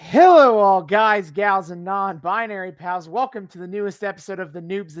Hello, all guys, gals, and non-binary pals. Welcome to the newest episode of the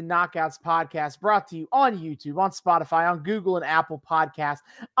Noobs and Knockouts podcast, brought to you on YouTube, on Spotify, on Google, and Apple Podcasts.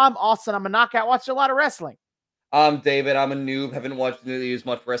 I'm Austin. I'm a knockout. Watch a lot of wrestling. I'm David. I'm a noob. Haven't watched nearly as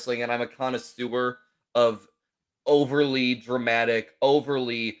much wrestling, and I'm a connoisseur of overly dramatic,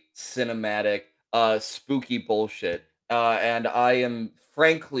 overly cinematic, spooky bullshit. And I am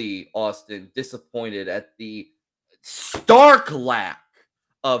frankly, Austin, disappointed at the stark lack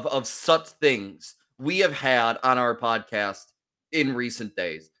of such things we have had on our podcast in recent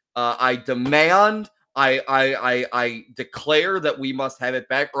days. I demand. I declare that we must have it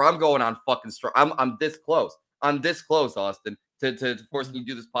back, or I'm going on fucking strike. I'm this close. I'm this close, Austin, to forcing you to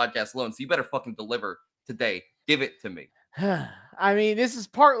do this podcast alone. So you better fucking deliver today. Give it to me. I mean, this is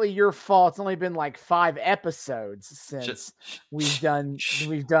partly your fault. It's only been like 5 episodes since we've done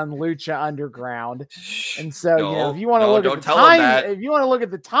Lucha Underground, and so if you want to look at the time, if you want to look at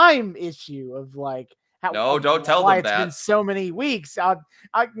the time issue of like don't tell why them it's been so many weeks, I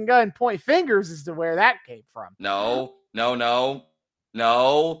can go and point fingers as to where that came from. No. Don't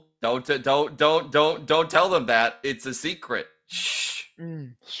tell them that. It's a secret. Shh.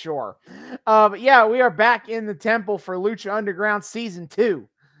 Sure. But yeah, we are back in the temple for Lucha Underground Season 2.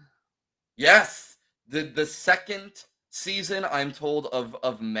 Yes. The second season, I'm told,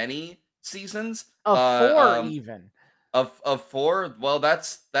 of many seasons. Of 4 even. Of 4? Well,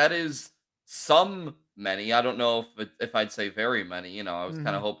 that is some many. I don't know if I'd say very many. I was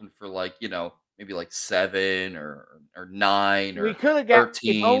kind of hoping for maybe like 7 or 9 or we could have got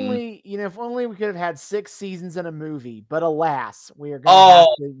 13. if only we could have had 6 seasons in a movie, but alas, we are going to have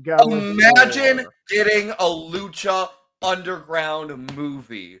to go imagine with 4. getting a Lucha Underground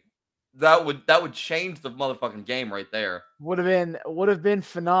movie. That would change the motherfucking game right there. Would have been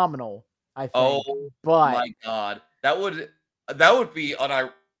phenomenal, I think. Oh, but my god. That would be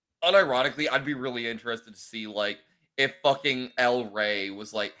unironically, I'd be really interested to see like if fucking El Rey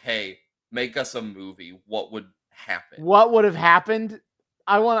was like, "Hey, make us a movie." What would happen? What would have happened?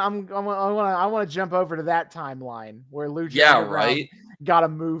 I want to jump over to that timeline where Lucha Underground got a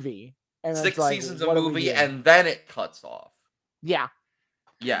movie, and 6 seasons of movie, and then it cuts off. Yeah.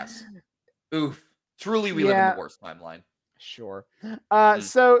 Yes. Oof. Truly, we live in the worst timeline. Sure.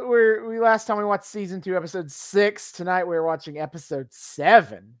 So we last time we watched season 2, episode 6. Tonight we're watching episode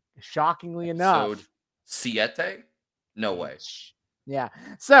 7. Shockingly enough. Siete? No way. Yeah.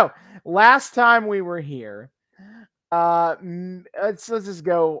 So last time we were here, let's just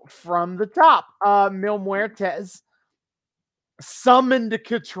go from the top. Muertes summoned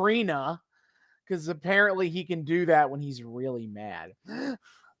Catrina because apparently he can do that when he's really mad. There's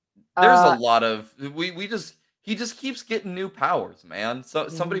a lot of he just keeps getting new powers, man. So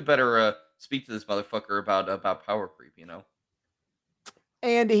somebody better speak to this motherfucker about power creep,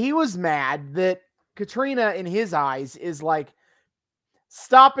 And he was mad that Catrina, in his eyes, is like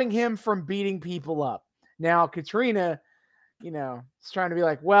stopping him from beating people up. Now, Catrina, is trying to be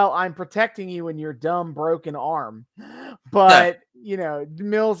like, well, I'm protecting you in your dumb, broken arm. But,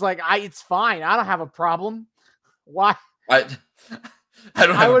 Mill's like, it's fine. I don't have a problem. Why? I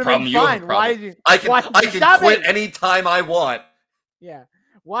don't have a problem. You have a problem. I can quit anytime I want. Yeah.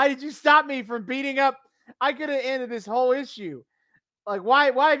 Why did you stop me from beating up? I could have ended this whole issue. Like,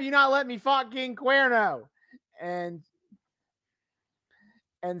 why have you not let me fight King Cuerno? And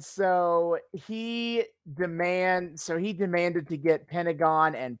so he demanded to get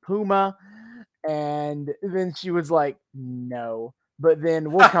Pentagon and Puma, and then she was like, no. But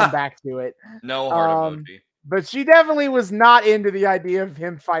then we'll come back to it. No heart emoji. But she definitely was not into the idea of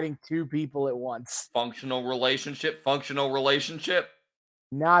him fighting 2 people at once. Functional relationship.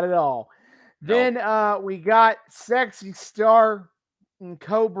 Not at all. No. Then we got Sexy Star and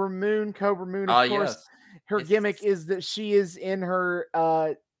Cobra Moon. Of course, her gimmick is that she is in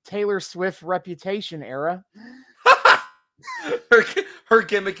her Taylor Swift reputation era. her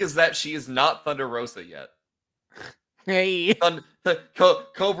gimmick is that she is not Thunder Rosa yet. Hey.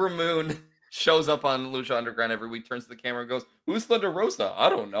 Cobra Moon shows up on Lucha Underground every week, turns to the camera and goes, "Who's Thunder Rosa? I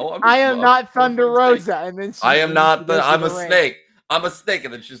don't know. I am not Thunder Rosa." And then I'm a snake. I'm a snake,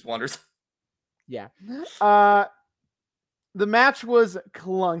 and then she just wanders. Yeah. The match was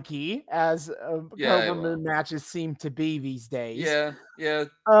clunky, as Cobra Moon matches seem to be these days. Yeah.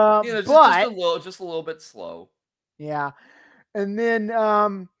 Just a little bit slow. Yeah. And then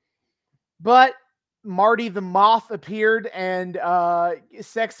but Marty the Moth appeared, and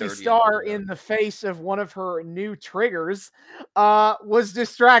Sexy Star, in the face of one of her new triggers, was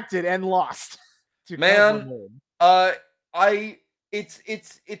distracted and lost. Man,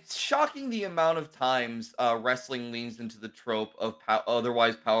 it's shocking the amount of times wrestling leans into the trope of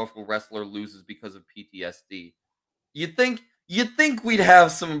otherwise powerful wrestler loses because of PTSD. You'd think we'd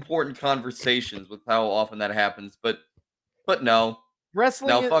have some important conversations with how often that happens, but no.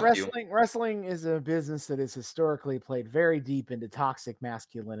 No, fuck you. Wrestling is a business that is historically played very deep into toxic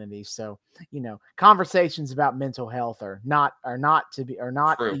masculinity. So, conversations about mental health are not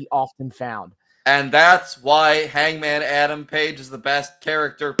True. often found. And that's why Hangman Adam Page is the best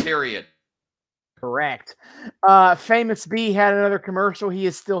character, period. Correct. Famous B had another commercial. He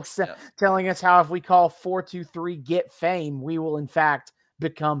is still Yes. telling us how if we call 423 get fame, we will in fact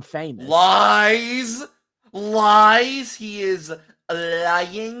become famous. Lies. He is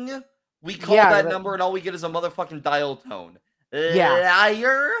lying. We call that number and all we get is a motherfucking dial tone.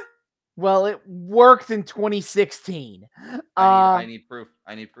 Liar. Well, it worked in 2016. I need proof.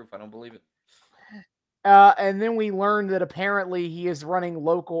 I don't believe it. And then we learned that apparently he is running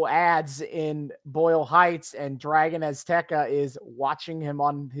local ads in Boyle Heights, and Dragon Azteca is watching him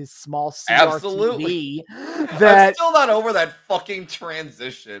on his small CRT. Absolutely. I'm still not over that fucking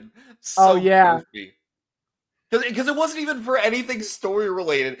transition. So goofy. Because it wasn't even for anything story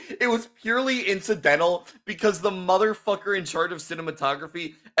related. It was purely incidental because the motherfucker in charge of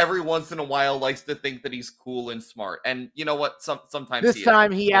cinematography every once in a while likes to think that he's cool and smart. And you know what? Sometimes this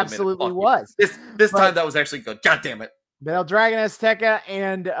time he absolutely was. This time that was actually good. God damn it. But Dragon Azteca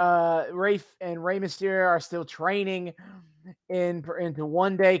and Rey Mysterio are still training to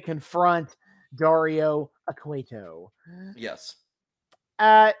one day confront Dario Acueto. Yes.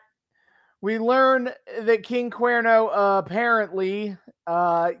 We learn that King Cuerno apparently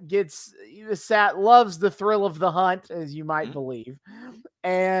loves the thrill of the hunt, as you might believe.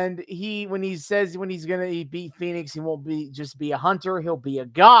 And when he's gonna beat Fenix, he won't just be a hunter, he'll be a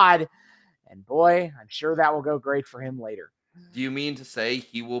god. And boy, I'm sure that will go great for him later. Do you mean to say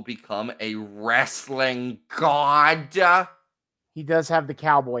he will become a wrestling god? He does have the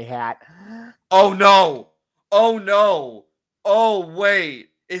cowboy hat. Oh no! Oh wait!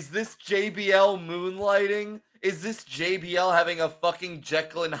 Is this JBL moonlighting? Is this JBL having a fucking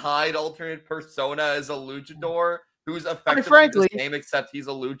Jekyll and Hyde alternate persona as a luchador who's effectively the same except he's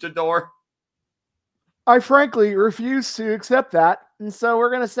a luchador? I frankly refuse to accept that, and so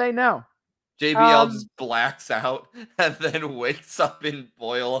we're gonna say no. JBL just blacks out and then wakes up in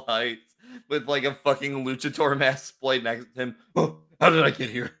Boyle Heights with like a fucking luchador mask splayed next to him. Oh, how did I get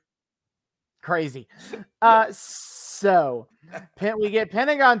here? Crazy. So we get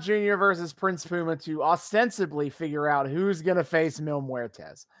Pentagon Jr. versus Prince Puma to ostensibly figure out who's going to face Mil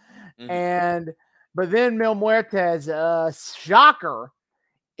Muertes. But then Mil Muertes, shocker,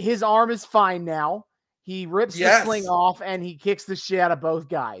 his arm is fine now. He rips the sling off and he kicks the shit out of both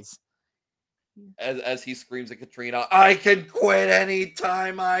guys. As he screams at Catrina, I can quit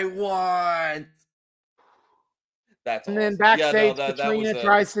anytime I want. That's and then backstage, Catrina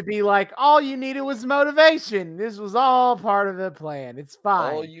tries to be like, all you needed was motivation. This was all part of the plan. It's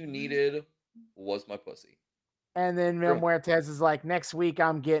fine. All you needed was my pussy. And then Mil Muertes is like, next week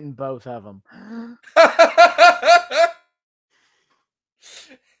I'm getting both of them.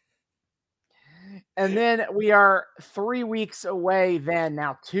 And then we are 3 weeks away,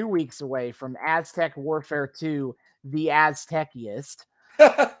 2 weeks away from Aztec Warfare II, the Azteciest.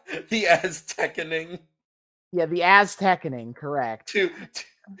 The Aztecaning. Yeah, the Aztecaning, correct.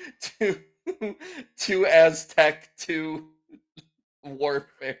 To Aztec 2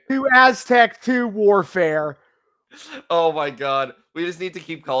 Warfare. To Aztec 2 Warfare. Oh my god. We just need to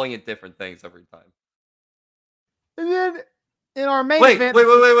keep calling it different things every time. And then in our main event. Wait.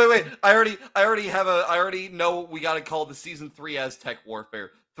 I already know we gotta call the season 3 Aztec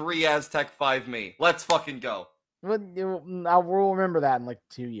Warfare. 3 Aztec 5 me. Let's fucking go. We'll remember that in like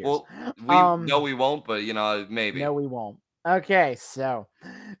 2 years. Well, we won't, but maybe. No, we won't. Okay, so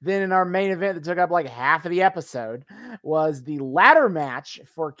then in our main event that took up like half of the episode was the ladder match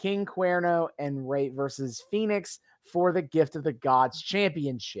for King Cuerno and Rey versus Fenix for the Gift of the Gods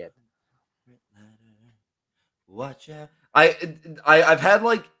Championship. Watch out. I've had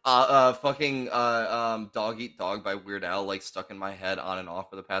like fucking Dog Eat Dog by Weird Al like stuck in my head on and off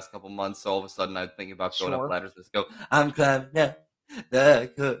for the past couple months. So all of a sudden I'm thinking about going up ladders. Let's go. I'm climbing up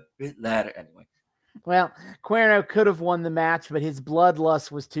the corporate ladder. Anyway. Well, Cuerno could have won the match, but his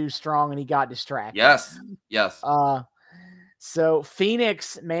bloodlust was too strong and he got distracted. Yes. So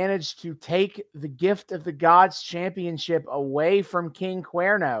Fenix managed to take the Gift of the Gods Championship away from King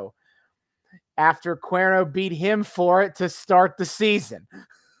Cuerno after Cuerno beat him for it to start the season.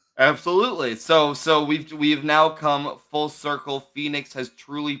 Absolutely. So we've now come full circle. Fenix has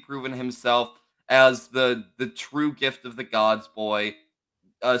truly proven himself as the true gift of the gods boy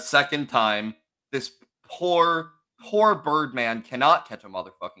a second time. This poor Birdman cannot catch a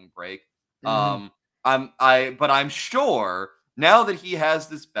motherfucking break. Mhm. But I'm sure now that he has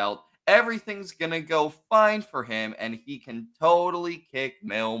this belt, everything's gonna go fine for him, and he can totally kick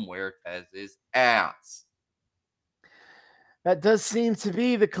Mil Muertes' ass. That does seem to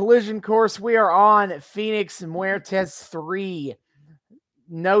be the collision course we are on. Fenix Muertes 3.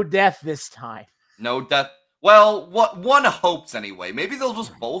 No death this time. No death. Well, what one hopes anyway. Maybe they'll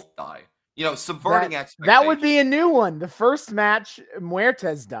just both die. Subverting That would be expectations. a new one. The first match,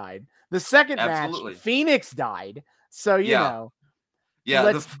 Muertes died. The second match, Absolutely. Fenix died. So Yeah.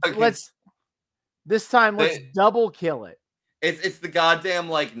 let's this time let's double kill it. It's the goddamn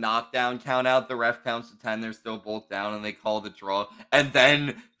like knockdown count out. The ref counts to 10. They're still both down, and they call the draw. And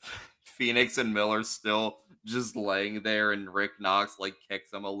then Fenix and Miller still just laying there, and Rick Knox like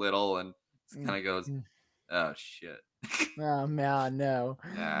kicks him a little, and kind of goes, "Oh shit." Oh man, no.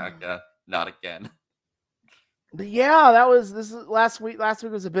 Yeah, okay. Not again. But yeah, this is last week. Last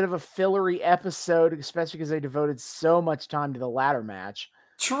week was a bit of a fillery episode, especially because they devoted so much time to the ladder match.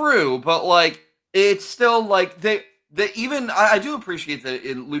 True, but like it's still like I do appreciate that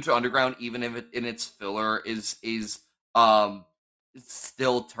in Lucha Underground, even if it in its filler is it's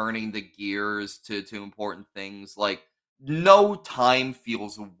still turning the gears to important things. Like no time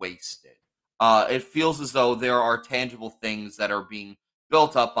feels wasted. It feels as though there are tangible things that are being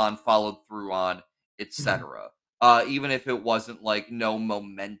built up on, followed through on, etc. Even if it wasn't like no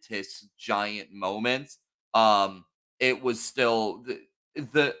momentous giant moments, it was still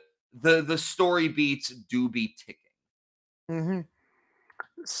the story beats do be ticking. Mm-hmm.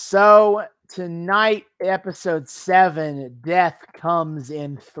 So tonight, episode 7, death comes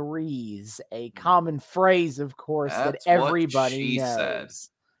in threes. A common phrase, of course, That's that what everybody she knows.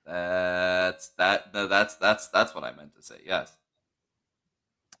 said. That's what I meant to say. Yes.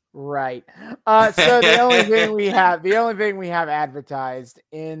 Right. So the only thing we have advertised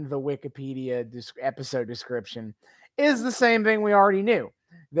in the Wikipedia episode description is the same thing we already knew,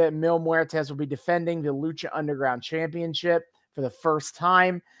 that Mil Muertes will be defending the Lucha Underground Championship for the first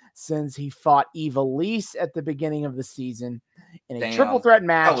time since he fought Ivelisse at the beginning of the season in a triple threat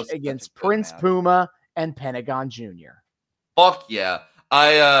match against Prince Puma and Pentagon Jr. Fuck yeah.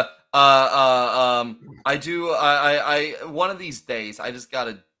 I one of these days I just got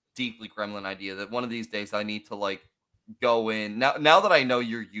a deeply gremlin idea that one of these days I need to like go in. Now that I know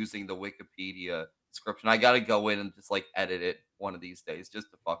you're using the Wikipedia description, I got to go in and just like edit it one of these days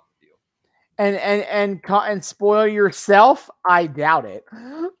just to fuck with you. And spoil yourself? I doubt it.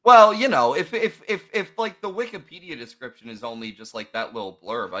 Well, if like the Wikipedia description is only just like that little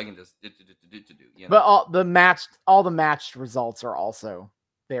blurb, I can just do. But all the matched results are also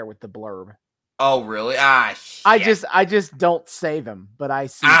there with the blurb. Oh really? Ah, shit. I just don't say them, but I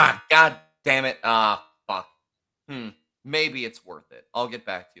see. Ah, god damn it! Ah, fuck. Maybe it's worth it. I'll get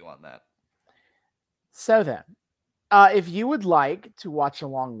back to you on that. So then, if you would like to watch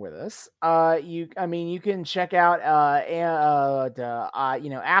along with us, you can check out Apple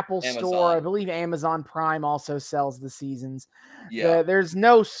Amazon. Store. I believe Amazon Prime also sells the seasons. Yeah. There's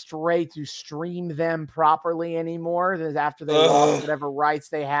no way to stream them properly anymore. After they lost whatever rights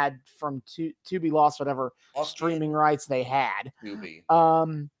they had from Tubi lost whatever streaming rights they had. Tubi.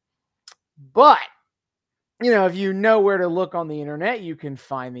 But if you know where to look on the internet, you can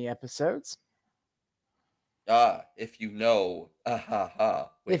find the episodes. If you know,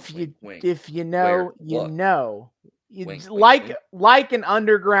 wink, wink, if you know, you know. Wink, like an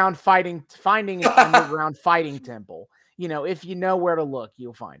underground finding an underground fighting temple. If you know where to look,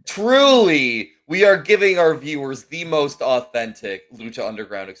 you'll find it. Truly, we are giving our viewers the most authentic Lucha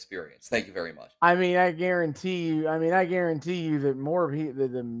Underground experience. Thank you very much. I guarantee you that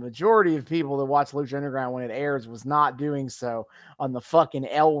the majority of people that watch Lucha Underground when it airs was not doing so on the fucking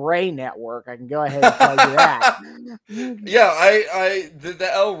El Rey network. I can go ahead and tell you that. Yeah,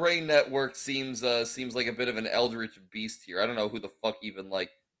 the El Rey network seems like a bit of an eldritch beast here. I don't know who the fuck even like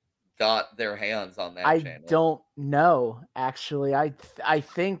got their hands on that channel. I don't know, actually. I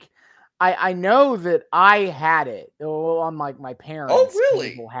think I know that I had it on like my parents'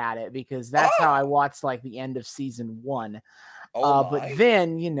 cable had it because that's how I watched like the end of season 1. But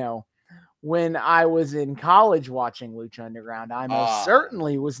then, when I was in college watching Lucha Underground, I most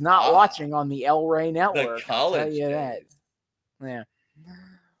certainly was not watching on the El Rey network. The college I'll tell you days. that. Yeah.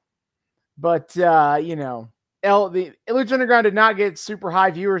 But the Lucha Underground did not get super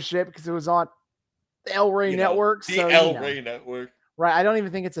high viewership because it was on the El Rey network. The El Rey network. Right. I don't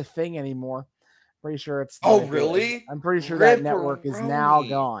even think it's a thing anymore. Pretty sure it's. Oh, really? I'm pretty sure that network is now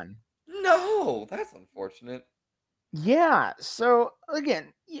gone. No. Oh, that's unfortunate. Yeah. So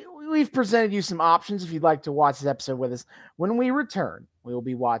again, we've presented you some options if you'd like to watch this episode with us. When we return, we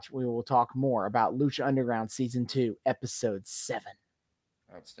will talk more about Lucha Underground Season 2, Episode 7.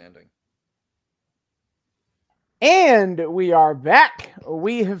 Outstanding. And we are back.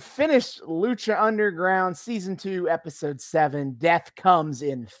 We have finished Lucha Underground Season 2, Episode 7. Death comes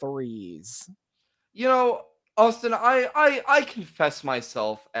in threes. You know, Austin, I confess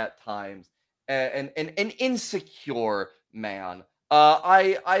myself at times an insecure man.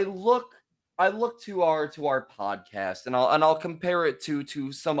 I look to our podcast, and I'll compare it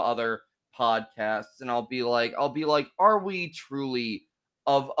to some other podcasts, and I'll be like, are we truly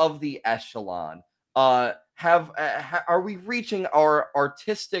of the echelon? Are we reaching our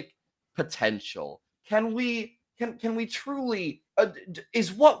artistic potential? Can we truly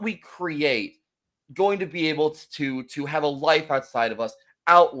is what we create going to be able to have a life outside of us,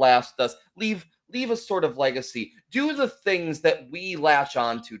 outlast us, leave a sort of legacy, do the things that we latch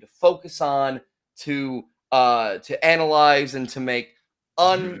on to focus on, to analyze, and to make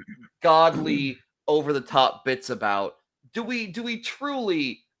ungodly over the top bits about. Do we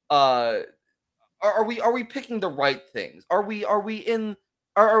truly are we picking the right things? Are we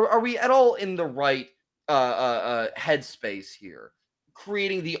at all in the right headspace here,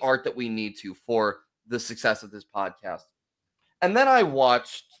 creating the art that we need to for the success of this podcast? And then I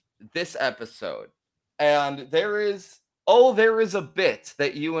watched this episode, and there is a bit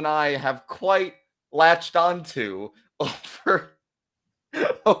that you and I have quite latched onto over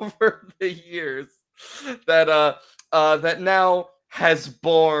over the years that now has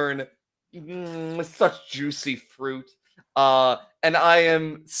borne such juicy fruit. And I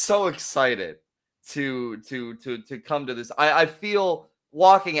am so excited to come to this. I feel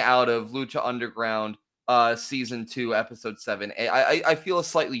walking out of Lucha Underground season 2 episode 7. I feel a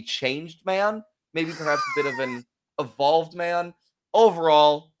slightly changed man, maybe perhaps a bit of an evolved man,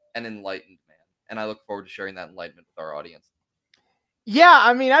 overall an enlightened man. And I look forward to sharing that enlightenment with our audience. Yeah,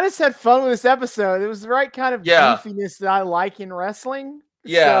 I mean, I just had fun with this episode. It was the right kind of Yeah. goofiness that I like in wrestling.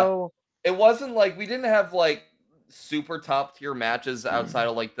 Yeah. So It wasn't like we didn't have like super top tier matches outside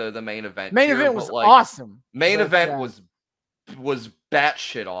of like the main event. main here, event but, was like, awesome. Main But, event was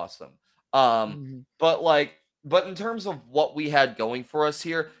batshit awesome. mhm. But in terms of what we had going for us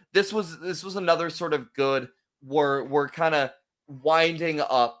here, this was another sort of good. We're kind of winding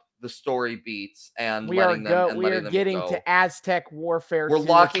up the story beats and we are letting them getting go. to Aztec Warfare We're 2.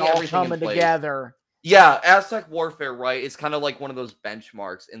 locking It's all everything in coming place. together. Yeah, Aztec Warfare, right? It's kind of like one of those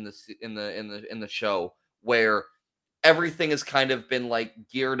benchmarks in the show where everything has kind of been like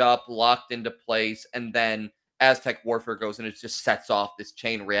geared up, locked into place, and then Aztec Warfare goes and it just sets off this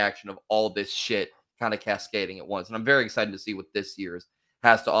chain reaction of all this shit kind of cascading at once. And I'm very excited to see what this year's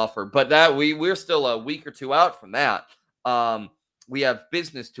has to offer. But that we're still a week or two out from that. We have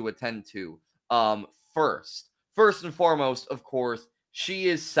business to attend to. First and foremost, of course, she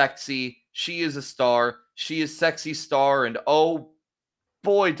is sexy. She is a star. She is sexy star, and oh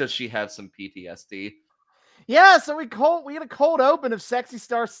boy, does she have some PTSD. Yeah, so we get a cold open of Sexy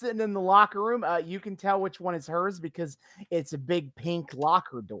Star sitting in the locker room. You can tell which one is hers because it's a big pink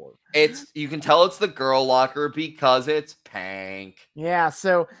locker door. You can tell it's the girl locker because it's pink. Yeah,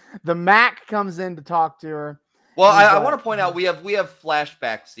 so the Mac comes in to talk to her. Well, I want to point out we have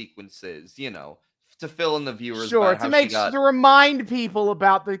flashback sequences, to fill in the viewers. Sure, to remind people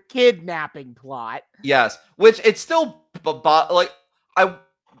about the kidnapping plot. Yes, which it's still like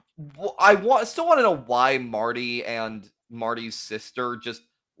still want to know why Marty and Marty's sister just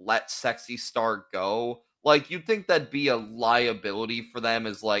let Sexy Star go. Like, you'd think that'd be a liability for them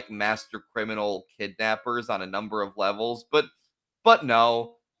as like master criminal kidnappers on a number of levels, but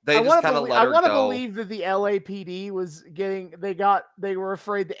no. They just kind of let her go. I want to believe that the LAPD was they were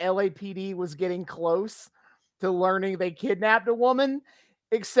afraid the LAPD was getting close to learning they kidnapped a woman,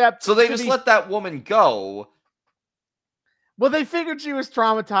 except so they just let that woman go. Well, they figured she was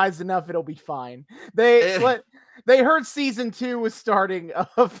traumatized enough; it'll be fine. They heard season 2 was starting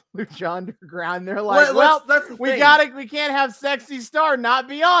of Lucha Underground. They're like, we can't have Sexy Star not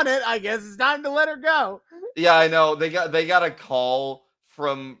be on it. I guess it's time to let her go. Yeah, I know. They got a call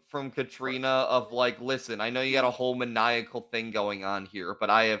from Catrina of like, listen, I know you got a whole maniacal thing going on here,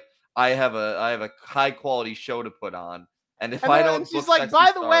 but I have a high quality show to put on. And I don't, she's like,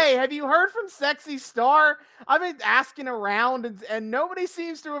 by the way, have you heard from Sexy Star? I've been asking around, and nobody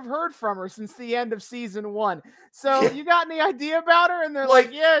seems to have heard from her since the end of season 1. So you got any idea about her? And they're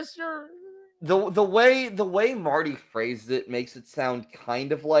like, yeah, sure. The way Marty phrased it makes it sound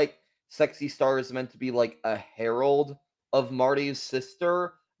kind of like Sexy Star is meant to be like a herald of Marty's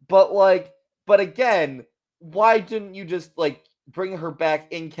sister, but like But again, why didn't you just like bring her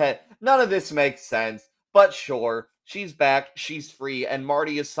back in Cat? None of this makes sense. But sure, she's back, she's free, and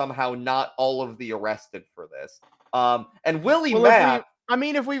Marty is somehow not all of the arrested for this. And Willie Mack.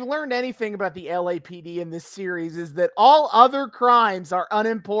 If we've learned anything about the LAPD in this series, is that all other crimes are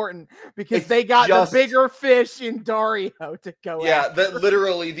unimportant because they got the bigger fish in Dario to go after. That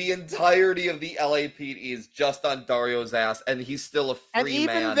literally the entirety of the LAPD is just on Dario's ass, and he's still a free man.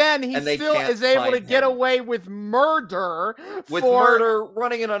 And even then, he still is able to get away with murder. Murder,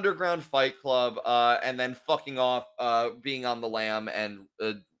 running an underground fight club, and then fucking off, being on the lam and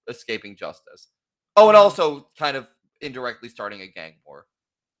escaping justice. Oh, and also kind of indirectly starting a gang war.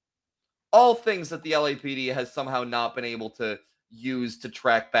 All things that the LAPD has somehow not been able to use to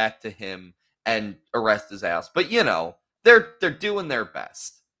track back to him and arrest his ass. But you know, they're doing their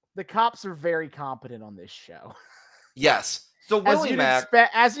best. The cops are very competent on this show. Yes. So Willie Mack,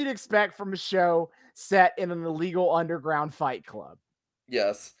 as you'd expect from a show set in an illegal underground fight club.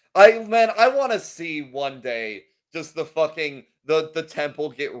 Yes. I want to see one day just the temple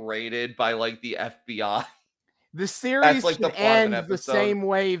get raided by like the FBI. The series should end the same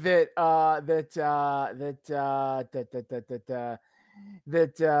way that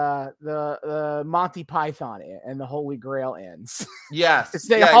the Monty Python and the Holy Grail ends. Yes,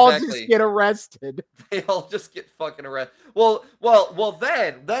 they all just get arrested. They all just get fucking arrested. Well.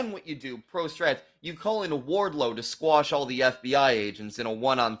 Then what you do, pro strats, you call in a Wardlow to squash all the FBI agents in a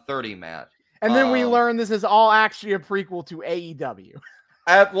 1-on-30 match. And then we learn this is all actually a prequel to AEW.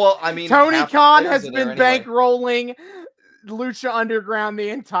 Tony Khan has been bankrolling Lucha Underground the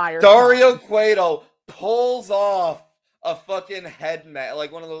entire Dario time. Cueto pulls off a fucking head mask,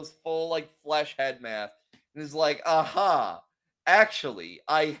 like one of those full like flesh head masks, and is like, aha, actually,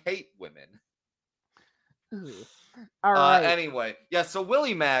 I hate women. All right. Anyway, so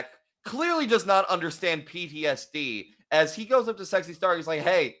Willie Mack clearly does not understand PTSD as he goes up to Sexy Star. He's like,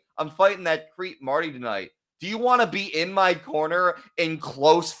 hey, I'm fighting that creep Marty tonight. Do you want to be in my corner in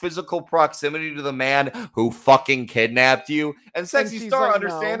close physical proximity to the man who fucking kidnapped you? And Sexy Star like,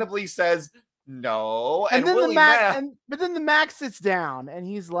 understandably says no. And then the Mac sits down and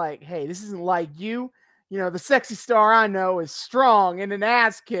he's like, hey, this isn't like you. You know, the Sexy Star I know is strong and an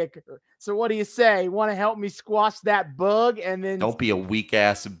ass kicker. So what do you say? Want to help me squash that bug? And then don't be a weak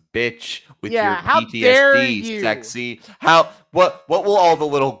ass bitch with your PTSD, sexy. What will all the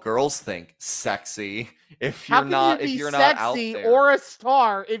little girls think? Sexy. If you're not sexy out there. Or a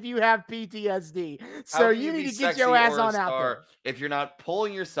star if you have PTSD. So you need to get your ass on out there. If you're not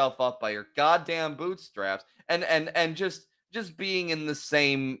pulling yourself up by your goddamn bootstraps and just being in the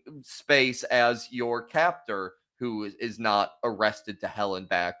same space as your captor who is not arrested to hell and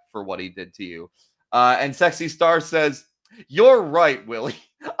back for what he did to you. And Sexy Star says, you're right, Willie.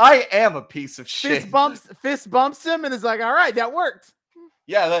 I am a piece of shit. Fist bumps him and is like, all right, that worked.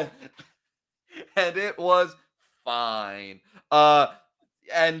 Yeah, and it was fine.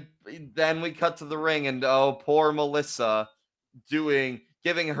 And then we cut to the ring, and poor Melissa giving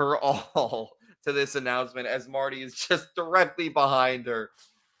her all to this announcement as Marty is just directly behind her,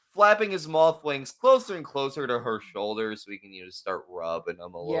 flapping his moth wings closer and closer to her shoulders so he can start rubbing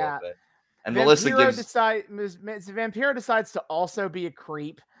them a little bit. And Vampiro Vampiro decides to also be a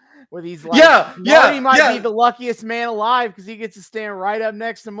creep. Where he's like, Marty might be the luckiest man alive because he gets to stand right up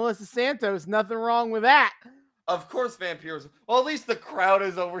next to Melissa Santos. Nothing wrong with that. Of course, Vampiro's. Well, at least the crowd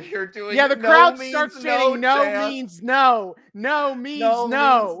is over here doing. Yeah, the crowd starts chanting, "No means no, no means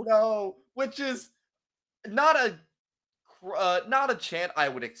no," which is not a chant I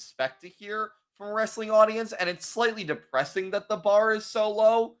would expect to hear from a wrestling audience, and it's slightly depressing that the bar is so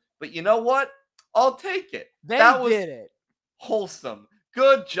low. But you know what? I'll take it. That did it. Wholesome.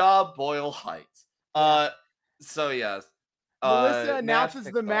 Good job, Boyle Heights. So yes. Melissa announces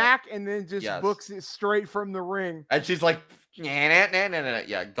the Mac and then just books it straight from the ring. And she's like,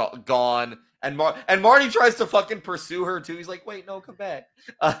 gone. And Marty tries to fucking pursue her too. He's like, wait, no, come back.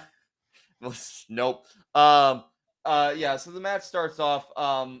 Nope. So the match starts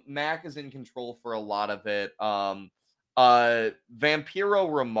off. Mac is in control for a lot of it.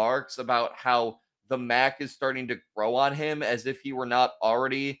 Vampiro remarks about how the Mac is starting to grow on him as if he were not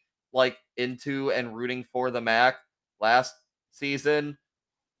already like into and rooting for the Mac last season.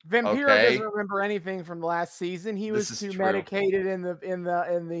 Vampiro doesn't remember anything from last season. He was too medicated in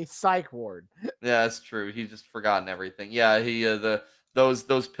the psych ward. Yeah, that's true. He's just forgotten everything. Yeah, he those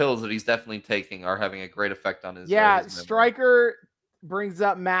pills that he's definitely taking are having a great effect on his. Yeah, his Stryker brings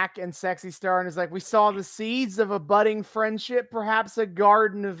up Mac and Sexy Star and is like, we saw the seeds of a budding friendship, perhaps a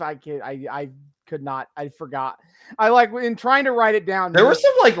garden of I could not. I forgot. I like in trying to write it down. There were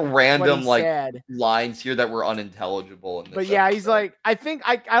some like what random he like said. lines here that were unintelligible. In this But yeah, he's episode. like, I think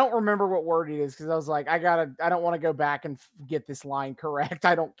I don't remember what word it is because I was like, I don't want to go back and get this line correct.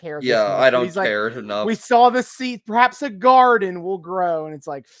 I don't care. Yeah, this much. I But don't he's like, care enough. we saw the seed, perhaps a garden will grow, and it's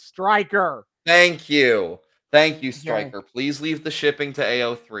like Striker. Thank you, Striker. Please leave the shipping to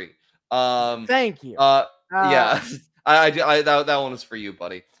AO3. Thank you. Yeah, I that one was for you,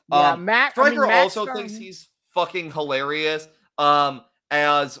 buddy. Yeah, Mac. Striker Mac also thinks he's fucking hilarious.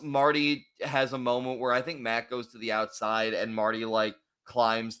 As Marty has a moment where I think Mac goes to the outside and Marty like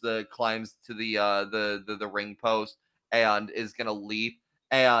climbs to the ring post and is gonna leap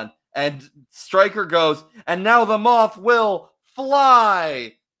and Striker goes, and now the moth will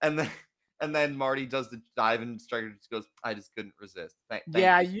fly, and then Marty does the dive and Striker just goes, I just couldn't resist. Thank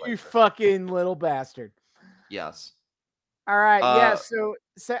you fucking little bastard. Yes. All right, yeah. So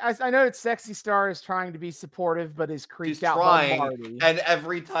I know it's Sexy Star is trying to be supportive, but is creeped out by Marty. And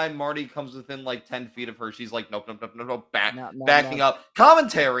every time Marty comes within like 10 feet of her, she's like, nope, backing up.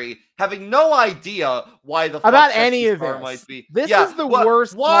 Commentary, having no idea why the fuck about Sexy any of Star this. might be. This is the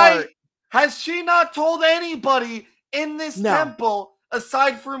worst Why part. has she not told anybody in this temple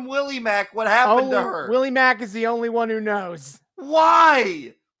aside from Willie Mac what happened to her? Willie Mac is the only one who knows.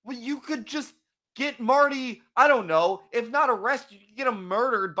 Why? Well, you could just get Marty, I don't know, if not arrested, you could get him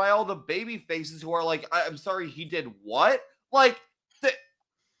murdered by all the baby faces who are like, I'm sorry, he did what? Like,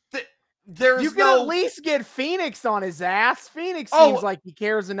 there's you can at least get Fenix on his ass. Fenix seems like he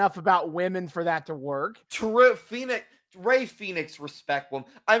cares enough about women for that to work. Ray Fenix respect him.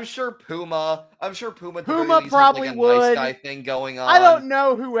 I'm sure Puma probably has, like, a would. nice guy thing going on. I don't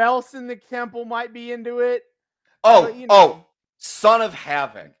know who else in the temple might be into it. Son of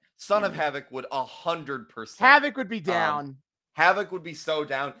Havoc. Son of Havoc would 100%. Havoc would be down. Havoc would be so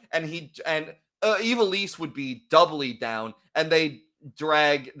down, and Evilise would be doubly down, and they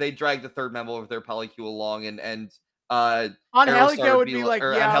drag the third member of their polycule along, and Angelico would be like,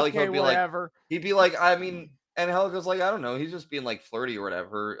 yeah, okay, whatever. He'd be like, I mean, and Angelico's like, I don't know, he's just being like flirty or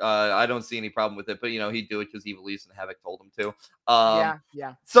whatever. I don't see any problem with it, but he'd do it because Evilise and Havoc told him to.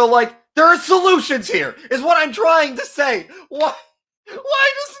 Yeah. So like, there are solutions here, is what I'm trying to say. Why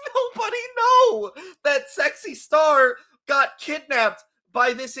does nobody know that Sexy Star got kidnapped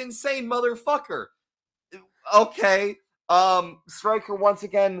by this insane motherfucker? Okay. Striker once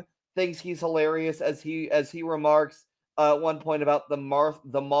again thinks he's hilarious as he remarks at one point about the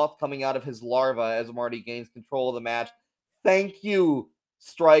moth coming out of his larva as Marty gains control of the match. Thank you,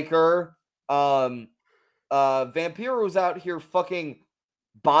 Striker. Vampiro's out here fucking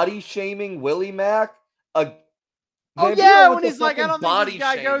body shaming Willie Mac. When he's like, I don't think this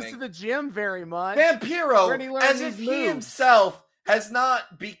guy goes to the gym very much. Vampiro, as if he himself has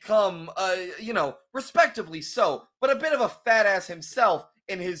not become, respectably so, but a bit of a fat ass himself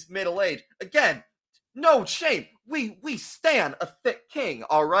in his middle age. Again, no shame. We stan a thick king,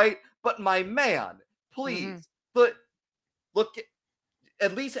 all right? But my man, please, but look.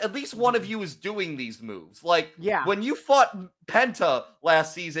 At least one of you is doing these moves. Like, when you fought Penta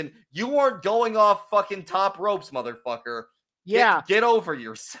last season, you weren't going off fucking top ropes, motherfucker. Get over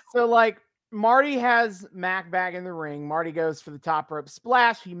yourself. So, like, Marty has Mac back in the ring. Marty goes for the top rope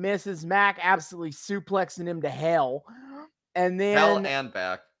splash. He misses. Mac absolutely suplexing him to hell. And then hell and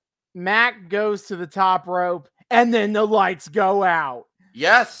back. Mac goes to the top rope, and then the lights go out.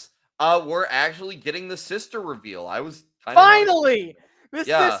 Yes. We're actually getting the sister reveal. I was finally. The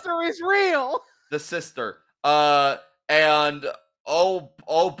sister is real. The sister. And oh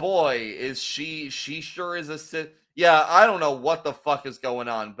boy, is she sure is a sister. Yeah, I don't know what the fuck is going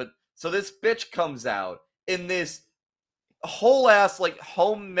on, but so this bitch comes out in this whole ass like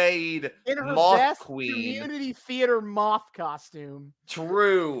homemade in her moth best queen community theater moth costume.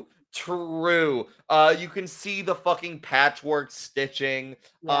 True. You can see the fucking patchwork stitching.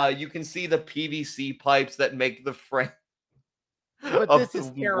 You can see the PVC pipes that make the frame. But this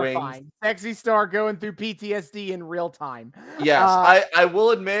is terrifying. Wings. Sexy Star going through PTSD in real time. Yes, I will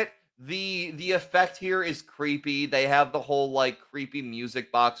admit the effect here is creepy. They have the whole like creepy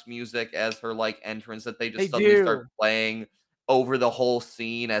music box music as her like entrance that they just suddenly start playing over the whole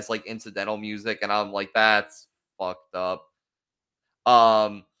scene as like incidental music, and I'm like, that's fucked up.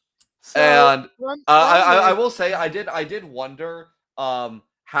 I will say I did wonder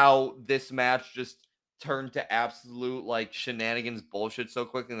how this match just turned to absolute like shenanigans bullshit so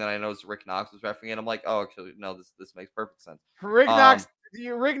quickly, and then I noticed Rick Knox was refereeing it. I'm like, oh, actually, no, this makes perfect sense. Rick Knox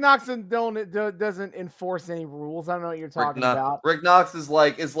doesn't enforce any rules. I don't know what you're talking about. Rick Knox is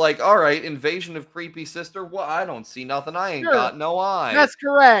like, all right, invasion of creepy sister. Well, I don't see nothing. I ain't got no eyes. That's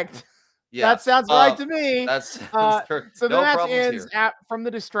correct. Yeah. That sounds right to me. That's correct. So the No match problems ends here. from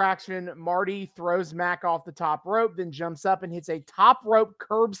the distraction. Marty throws Mac off the top rope, then jumps up and hits a top rope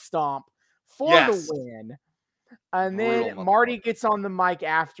curb stomp for the Yes. win. And Brutal then Marty motherfucker. gets on the mic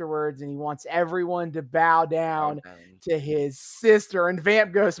afterwards and he wants everyone to bow down down. to his sister. And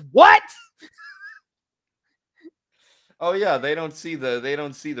Vamp goes, "What?" Oh yeah, they don't see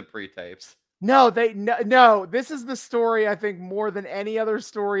the pre-tapes. No, no. This is the story I think more than any other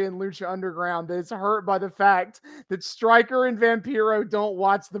story in Lucha Underground that is hurt by the fact that Stryker and Vampiro don't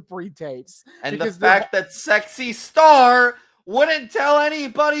watch the pre-tapes And the because fact that Sexy Star wouldn't tell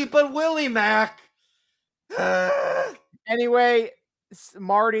anybody but Willie Mac. Anyway,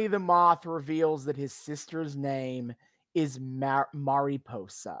 Marty the Moth reveals that his sister's name is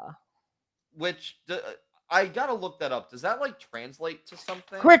Mariposa. Which I gotta look that up. Does that like translate to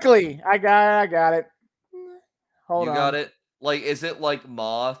something? Quickly, I got it. Hold on. You got it? Like, is it like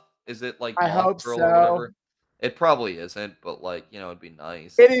moth? Is it like I moth hope girl so. or whatever? It probably isn't, but like, it'd be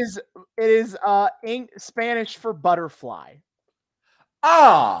nice. It is Spanish for butterfly.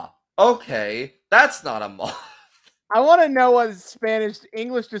 Ah, okay. That's not a moth. I want to know what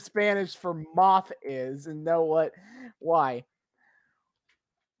English to Spanish for moth is and know why.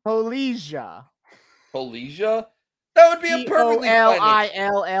 Polija. Polija? That would be a perfectly fine name.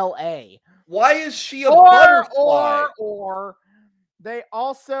 Polilla. Why is she a butterfly? Or they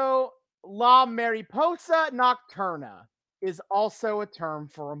also La Mariposa Nocturna is also a term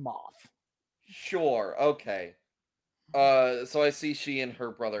for a moth. Sure, okay. So I see she and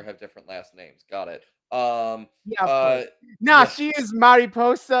her brother have different last names. Got it. Yeah, of course. Yeah. She is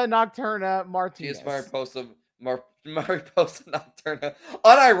Mariposa Nocturna Martinez. She is Mariposa Nocturna.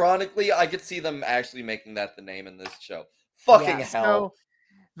 Unironically, I could see them actually making that the name in this show. Fucking hell. So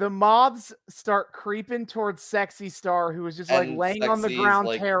the moths start creeping towards Sexy Star, who is just like laying on the ground,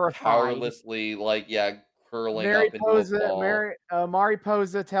 like, terrified. Powerlessly, curling up into a ball.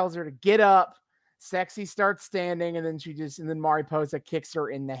 Mariposa tells her to get up. Sexy starts standing, and then Mariposa kicks her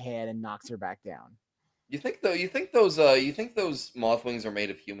in the head and knocks her back down. You think those moth wings are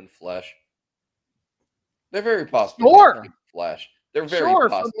made of human flesh? They're very possible. Sure. Flesh. They're very sure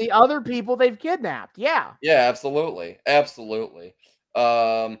possible. From the other people they've kidnapped. Yeah. Yeah, absolutely. Absolutely.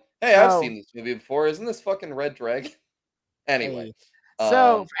 Hey, I've seen this movie before. Isn't this fucking Red Dragon? Anyway.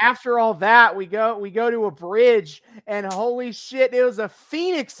 So after all that, we go to a bridge, and holy shit, it was a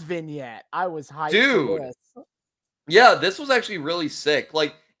Fenix vignette. I was hyped. Dude. For this. Yeah, this was actually really sick.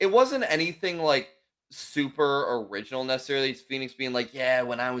 Like, it wasn't anything like super original necessarily. It's Fenix being like, yeah,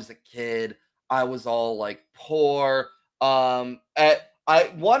 when I was a kid, I was all like poor. One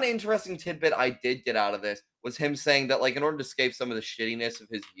interesting tidbit I did get out of this was him saying that, like, in order to escape some of the shittiness of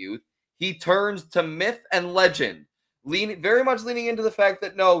his youth, he turns to myth and legend, very much leaning into the fact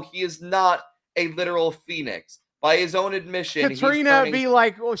that no, he is not a literal phoenix. By his own admission, Catrina be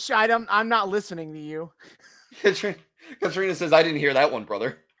like, "Oh, I'm not listening to you." Katrina says, "I didn't hear that one,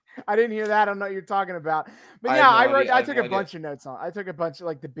 brother. I didn't hear that. I don't know what you're talking about." But yeah, I took a bunch of notes on. I took a bunch of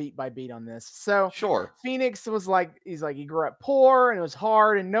like the beat by beat on this. So sure, Fenix was like, he grew up poor and it was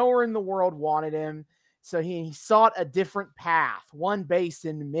hard, and nowhere in the world wanted him. So he sought a different path, one based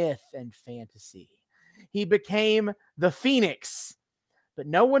in myth and fantasy. He became the Fenix, but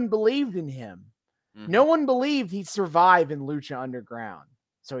no one believed in him. Mm-hmm. No one believed he'd survive in Lucha Underground.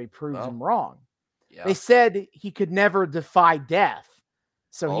 So he proved them wrong. Yeah. They said he could never defy death.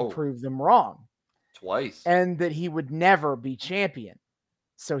 So he proved them wrong. Twice. And that he would never be champion.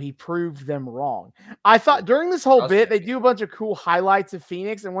 So he proved them wrong. I thought during this whole bit, they do a bunch of cool highlights of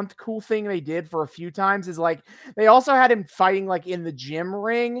Fenix. And one cool thing they did for a few times is like, they also had him fighting like in the gym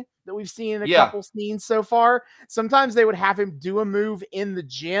ring that we've seen in a couple scenes so far. Sometimes they would have him do a move in the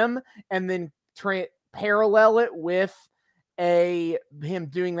gym and then parallel it with him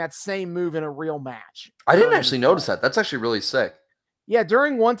doing that same move in a real match. I didn't actually notice that. That's actually really sick. Yeah,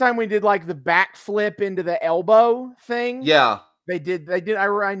 during one time we did like the backflip into the elbow thing. Yeah. They did. I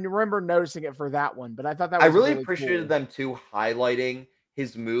remember noticing it for that one, but I thought that was I really appreciated them too highlighting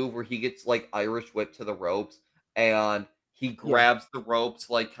his move where he gets like Irish whipped to the ropes and he grabs the ropes,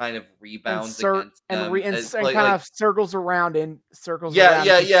 like kind of rebounds against them. And kind of circles around and circles.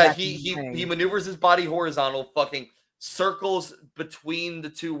 Yeah. He maneuvers his body horizontal, fucking circles between the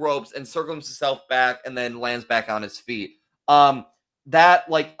two ropes and circles himself back and then lands back on his feet. That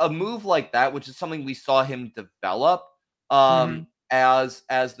like a move like that, which is something we saw him develop as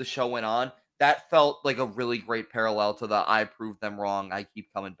the show went on, that felt like a really great parallel to the I proved them wrong, I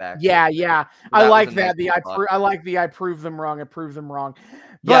keep coming back. Yeah. I like that. I like the I proved them wrong, I proved them wrong.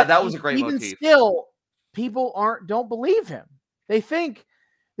 But yeah, that was a great motif. Still, people don't believe him. They think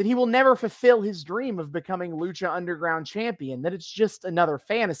that he will never fulfill his dream of becoming Lucha Underground champion, that it's just another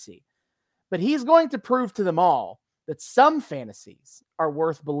fantasy. But he's going to prove to them all that some fantasies are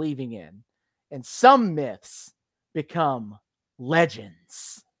worth believing in, and some myths become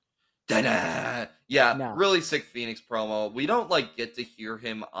legends. Da-da! Yeah, No. really sick Fenix promo. We don't like get to hear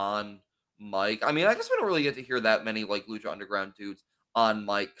him on mic. I mean, I guess we don't really get to hear that many like Lucha Underground dudes on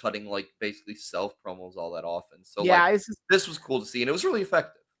mic cutting like basically self promos all that often. So Yeah, like this was cool to see, and it was really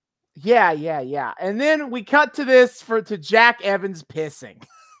effective. Yeah. And then we cut to this to Jack Evans pissing.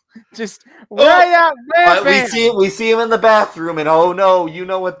 Just right out there. We see him in the bathroom, and oh no, you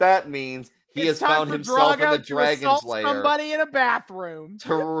know what that means. He It's has found himself in the Dragon's Lair. Somebody in a bathroom.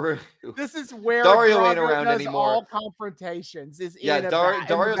 True. This is where Dario ain't around does anymore. All confrontations is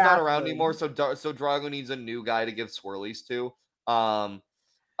Dario's not around anymore, so Drago needs a new guy to give swirlies to.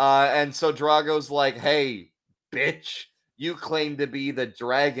 And so Drago's like, "Hey, bitch, you claim to be the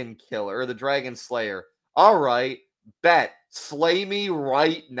Dragon Killer or the Dragon Slayer. All right, bet, slay me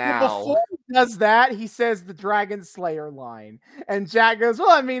right now." Well, before he does that, he says the Dragon Slayer line, and Jack goes,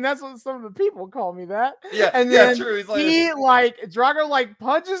 "Well, I mean, that's what some of the people call me that." Yeah, and then true. He's Drago like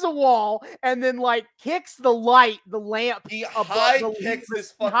punches a wall, and then like kicks the lamp. He high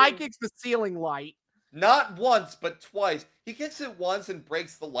kicks the ceiling light. Not once, but twice. He kicks it once and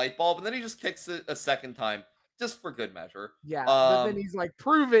breaks the light bulb, and then he just kicks it a second time, just for good measure. Yeah, but then he's like,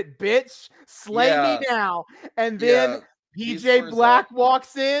 "Prove it, bitch! Slay me now!" And then PJ Black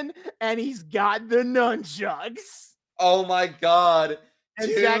walks in, and he's got the nunchucks. Oh my god! And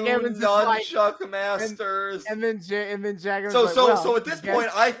two Jack Evans nunchuck masters. And then Jack Evans. So at this point,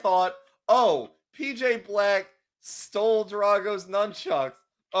 I thought, oh, PJ Black stole Drago's nunchucks.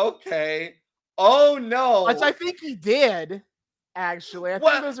 Okay. Oh no! Which I think he did. Actually, I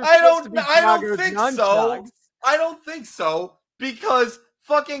don't think so. I don't think so because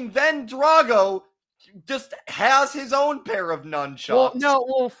fucking then Drago just has his own pair of nunchucks.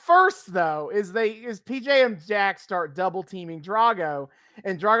 Well, first though is PJ and Jack start double teaming Drago,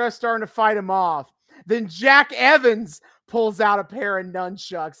 and Drago's starting to fight him off. Then Jack Evans pulls out a pair of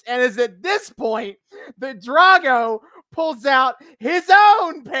nunchucks, and is at this point that Drago pulls out his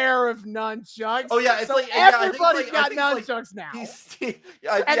own pair of nunchucks. Oh yeah, it's so like everybody's got nunchucks now,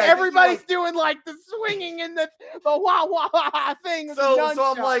 and everybody's doing like the swinging in the wah wah thing. So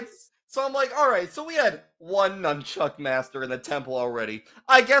I'm like, all right. So we had one nunchuck master in the temple already.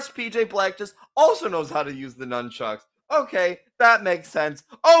 I guess PJ Black just also knows how to use the nunchucks. Okay, that makes sense.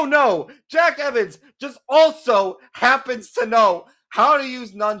 Oh no, Jack Evans just also happens to know how to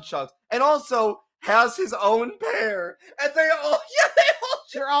use nunchucks, and also has his own pair, and they're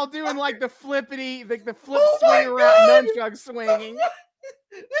all doing like the flippity, like the flip swing around nunchuck swinging.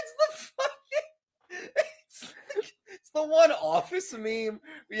 It's the one Office meme.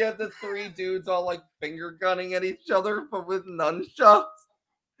 We have the three dudes all like finger gunning at each other, but with nunchucks.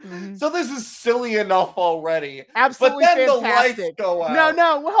 Mm-hmm. So this is silly enough already. Absolutely, but then fantastic. The lights go out.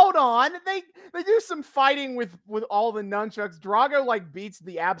 No, hold on. They do some fighting with all the nunchucks. Drago like beats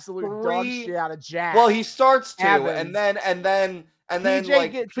the absolute dog shit out of Jack. Well, he starts to, Evans. and then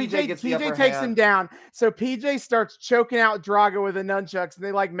PJ gets the upper takes hand. him down. So PJ starts choking out Drago with the nunchucks, and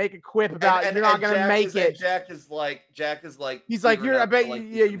they like make a quip about you're not gonna make it. Jack is like he's like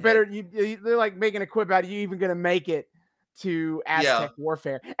you better. They're like making a quip about you even gonna make it to Aztec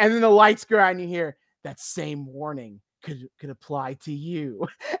Warfare, and then the lights go out and you hear that same warning could apply to you,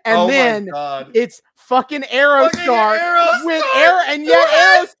 and then it's fucking Aerostar and yet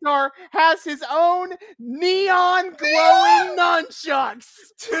Aerostar has his own neon glowing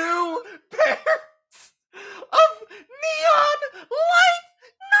nunchucks, 2 pairs of neon light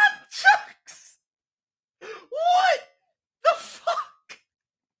nunchucks. What the fuck?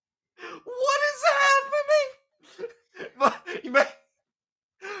 What is happening?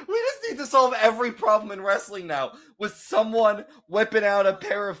 We just need to solve every problem in wrestling now with someone whipping out a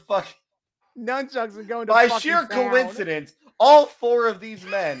pair of fucking nunchucks and going to by sheer coincidence. All 4 of these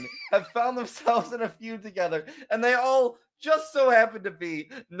men have found themselves in a feud together, and they all just so happen to be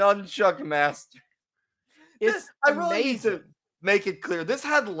nunchuck masters. I really need to make it clear. This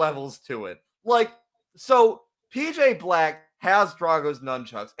had levels to it. Like, so PJ Black has Drago's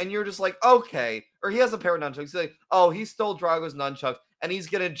nunchucks, and you're just like, okay, or he has a pair of nunchucks. He's like, oh, he stole Drago's nunchucks, and he's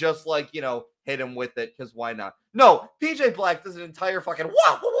gonna just like, hit him with it, because why not? No, PJ Black does an entire fucking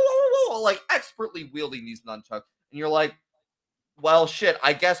like expertly wielding these nunchucks, and you're like, well, shit,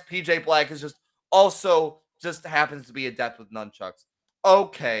 I guess PJ Black is just happens to be adept with nunchucks.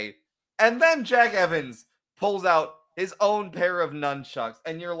 Okay. And then Jack Evans pulls out his own pair of nunchucks,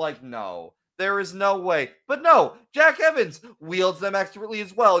 and you're like, no, There is no way. But no, Jack Evans wields them expertly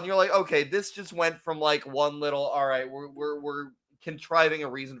as well. And you're like, okay, this just went from like one little, all right, we're contriving a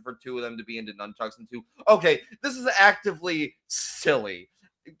reason for two of them to be into nunchucks and two. Okay, this is actively silly.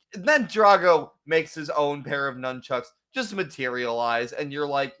 And then Drago makes his own pair of nunchucks just materialize, and you're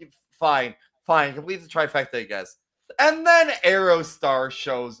like, fine, complete the trifecta, I guess. And then Aerostar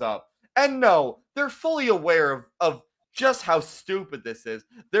shows up. And no, they're fully aware of just how stupid this is.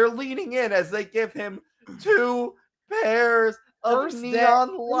 They're leaning in as they give him two pairs of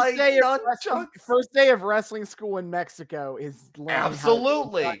neon light nunchucks. First day of wrestling school in Mexico is learning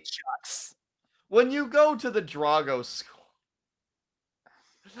absolutely how to use nunchucks. When you go to the Drago school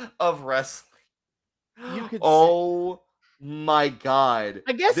of wrestling, you could my god.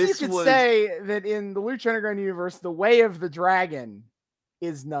 I guess you could say that in the Lucha Underground universe, the way of the dragon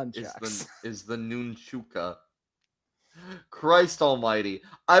is nunchucks. Is the nunchuka. Christ almighty.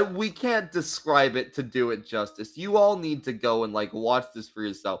 We can't describe it to do it justice. You all need to go and like watch this for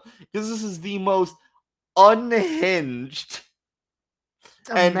yourself, because this is the most unhinged,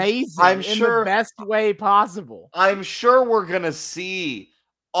 amazing, I'm sure, in the best way possible. I'm sure we're gonna see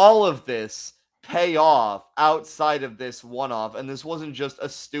all of this pay off outside of this one-off, and this wasn't just a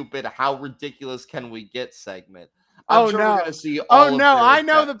stupid how ridiculous can we get segment. I'm sure we're gonna see all of I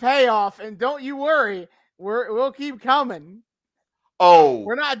know the payoff, and don't you worry, we'll keep coming.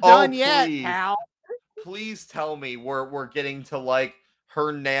 We're not done yet, pal. Please tell me we're getting to like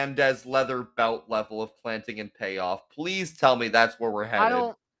Hernandez leather belt level of planting and payoff. Please tell me that's where we're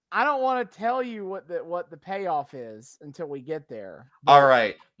headed. I don't want to tell you what the payoff is until we get there. All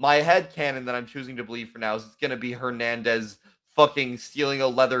right. My headcanon that I'm choosing to believe for now is it's going to be Hernandez fucking stealing a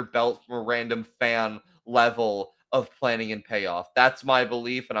leather belt from a random fan level of planning and payoff. That's my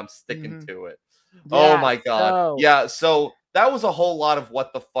belief, and I'm sticking to it. Yeah, oh my god. Yeah, so that was a whole lot of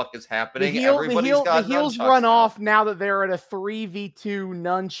what the fuck is happening. The heels run off now that they're at a 3v2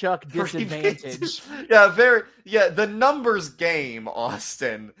 nunchuck disadvantage. The numbers game,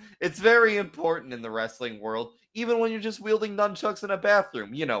 Austin. It's very important in the wrestling world, even when you're just wielding nunchucks in a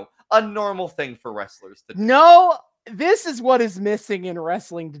bathroom. You know, a normal thing for wrestlers to do. No, this is what is missing in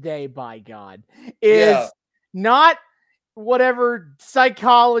wrestling today, by God. Not whatever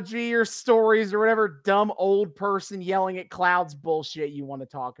psychology or stories or whatever dumb old person yelling at clouds bullshit you want to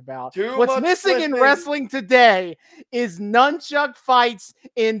talk about. What's missing in wrestling today is nunchuck fights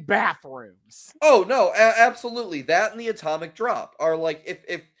in bathrooms. Oh no, absolutely. That and the atomic drop are like,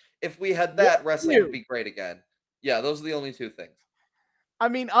 if we had that, wrestling would be great again. Yeah, those are the only two things. I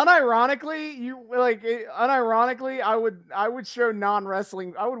mean, unironically, I would show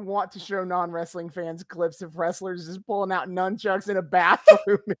non-wrestling. I would want to show non-wrestling fans clips of wrestlers just pulling out nunchucks in a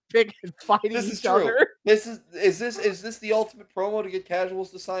bathroom and fighting each other. Is this the ultimate promo to get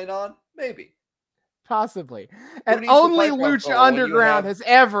casuals to sign on? Maybe, possibly. And only Lucha Underground has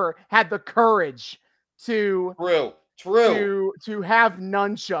ever had the courage to have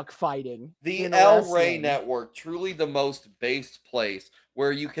nunchuck fighting. The El Rey Network, truly the most based place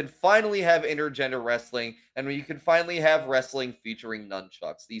where you can finally have intergender wrestling and where you can finally have wrestling featuring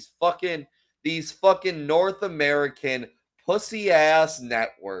nunchucks. These fucking North American pussy ass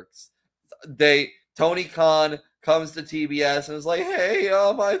networks. Tony Khan comes to TBS and is like, hey,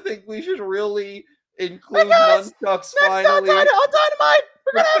 I think we should really include nunchucks finally. Dynamite!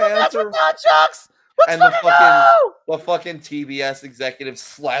 We're gonna have a match with nunchucks! And the fucking TBS executive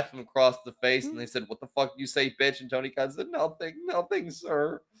slapped him across the face, and they said, "What the fuck do you say, bitch?" And Tony Khan said, "Nothing,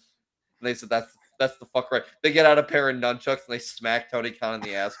 sir." And they said, "That's the fuck right." They get out a pair of nunchucks and they smack Tony Khan in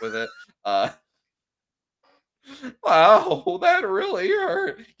the ass with it. Wow, that really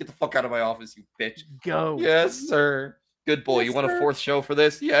hurt. Get the fuck out of my office, you bitch. Go. Yes, sir. Good boy. Yes, you want a fourth show for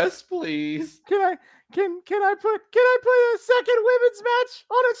this? Yes, please. Can I put a second women's match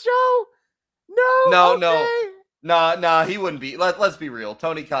on a show? No, he wouldn't be. Let's be real.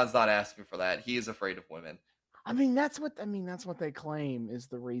 Tony Khan's not asking for that. He is afraid of women. I mean, that's what they claim is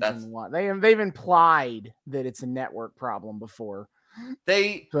the reason why. They've implied that it's a network problem before. But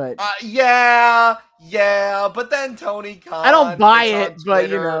then Tony Khan, I don't buy it, but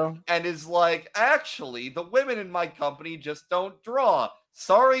you know, and is like, actually, the women in my company just don't draw.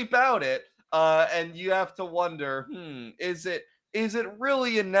 Sorry about it. And you have to wonder, is it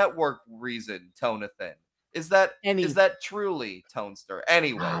really a network reason, Tonathan? Is that truly Tonester?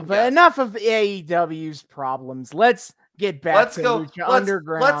 Anyway, but enough of AEW's problems. Let's get back to Lucha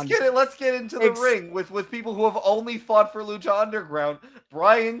Underground. Let's get into the ring with people who have only fought for Lucha Underground: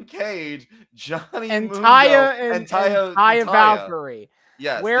 Brian Cage, Johnny and Mundo, Taya Valkyrie.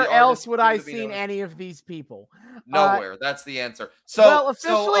 Yes, Where the else artist would soon I to be seen known as any of these people? nowhere. That's the answer. Well,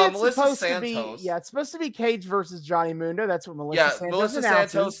 officially it's Melissa supposed to be Santos. it's supposed to be Cage versus Johnny Mundo. That's what Melissa Yeah, Santos Melissa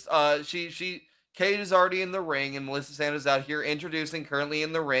announces. Santos. Cade is already in the ring, and Melissa Santos out here introducing currently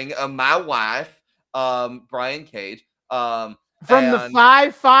in the ring. My wife, Brian Cage. From the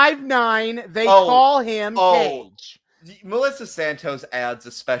 559, they Oh, call him oh, Cage. Melissa Santos adds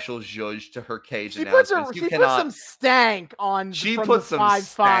a special zhuzh to her Cage She puts announcements. she puts some stank on She from the puts some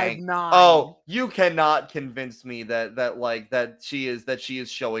stank. 559. Oh, you cannot convince me that she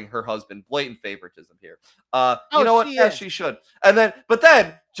is showing her husband blatant favoritism here. You know what? As she should. But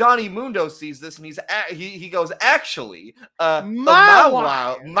then Johnny Mundo sees this and he goes, actually,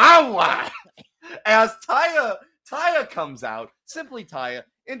 my wife. As Taya comes out, simply Taya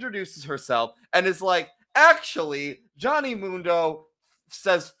introduces herself and is like, actually, Johnny Mundo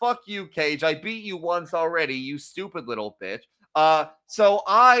says, fuck you, Cage. I beat you once already, you stupid little bitch. So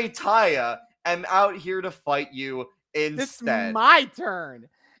I, Taya, am out here to fight you instead. It's my turn.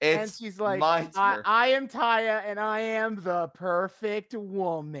 And she's like, my turn. I am Taya, and I am the perfect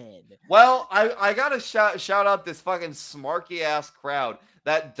woman. Well, I gotta shout out this fucking smarky ass crowd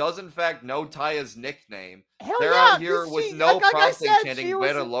that does in fact know Taya's nickname. They're out here with no problem chanting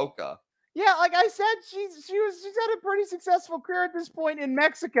 "Vera Loca." Yeah, like I said, she's had a pretty successful career at this point in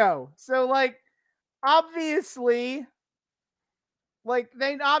Mexico. So like, obviously,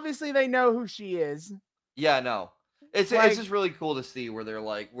 they know who she is. Yeah, no, it's just really cool to see where they're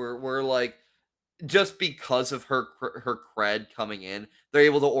like we're like, just because of her cred coming in, they're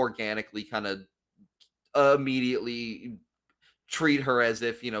able to organically kind of immediately treat her as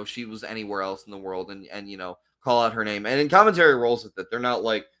if she was anywhere else in the world and call out her name. And in commentary rolls with it, they're not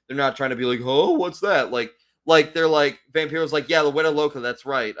trying to be like, oh, what's that, like they're like, Vampiro's like, yeah, the Weta Loca, that's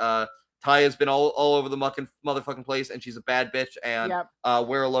right. Taya's been all over the motherfucking place, and she's a bad bitch, and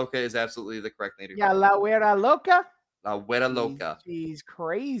Wera Loca is absolutely the correct name. Yeah, La Wera Loca. La Wera Loca. She's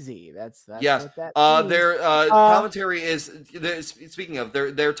crazy. That's yes. what that means. Their commentary is, speaking of,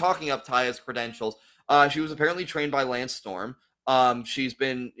 they're talking up Taya's credentials. She was apparently trained by Lance Storm. She's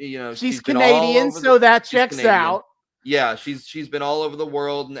been, she's Canadian, so that checks out. Yeah, she's been all over the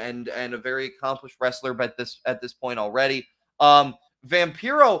world and a very accomplished wrestler at this point already.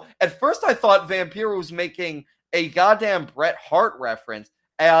 Vampiro, at first I thought Vampiro was making a goddamn Bret Hart reference,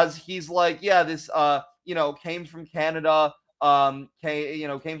 as he's like, yeah, this came from Canada,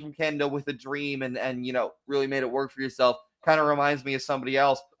 came from Canada with a dream and really made it work for yourself. Kind of reminds me of somebody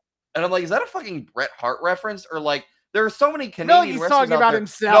else. And I'm like, is that a fucking Bret Hart reference? Or like, there are so many Canadian he's wrestlers talking about out there.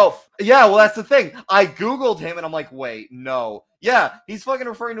 himself. No, yeah, well, that's the thing. I Googled him and I'm like, wait, no. Yeah, he's fucking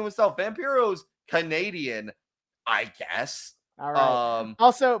referring to himself. Vampiro's Canadian, I guess. All right.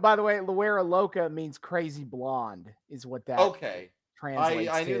 Also, by the way, Luera Loca means crazy blonde, is what that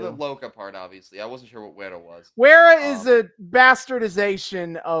translates I knew the Loca part, obviously. I wasn't sure what Wera was. Wera is a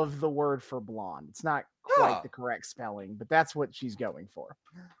bastardization of the word for blonde. It's not quite the correct spelling, but that's what she's going for.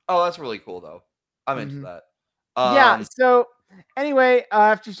 Oh, that's really cool, though. I'm into that. Yeah, so anyway,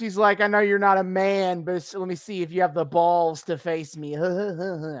 after she's like, I know you're not a man, but let me see if you have the balls to face me.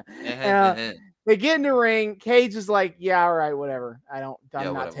 They get in the ring. Cage is like, yeah, all right, whatever. I'm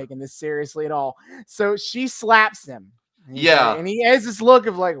not taking this seriously at all. So she slaps him. And he has this look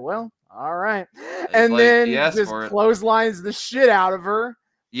of like, well, all right. And then just clotheslines the shit out of her.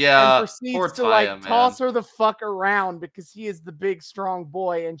 Yeah. And proceeds to toss her the fuck around because he is the big, strong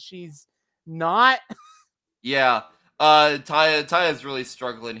boy and she's not. Yeah. Taya is really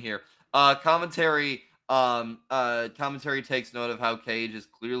struggling here. Commentary takes note of how Cage is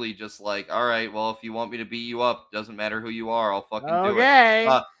clearly just like, all right, well, if you want me to beat you up, doesn't matter who you are, I'll fucking do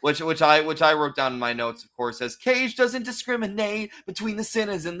it. Which I wrote down in my notes, of course, says Cage doesn't discriminate between the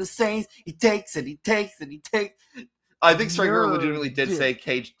sinners and the saints. He takes and he takes and he takes. I think Striker legitimately did say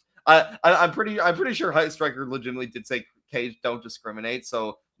Cage. I'm pretty sure Striker legitimately did say Cage don't discriminate.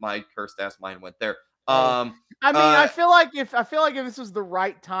 So my cursed ass mind went there. I feel like if this was the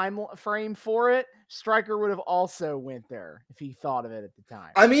right time frame for it, Stryker would have also went there if he thought of it at the time.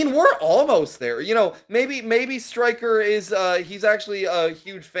 I mean, we're almost there. Maybe Stryker is he's actually a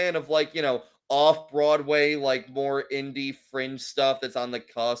huge fan of off-Broadway, more indie fringe stuff that's on the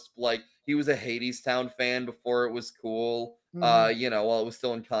cusp. Like, he was a Hadestown fan before it was cool. While it was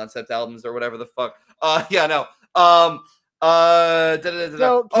still in concept albums or whatever the fuck. So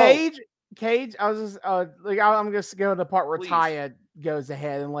Cage, I was just I'm just going to the part where Taya goes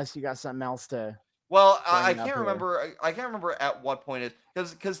ahead, unless you got something else to. Well, I can't remember. I can't remember at what point it,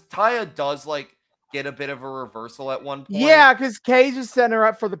 because Taya does get a bit of a reversal at one point. Yeah, because Cage is setting her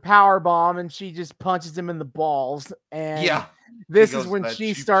up for the power bomb, and she just punches him in the balls. And this is when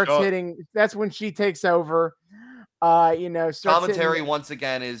she starts hitting. That's when she takes over. Commentary once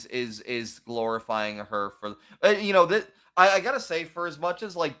again is glorifying her for that. I gotta say, for as much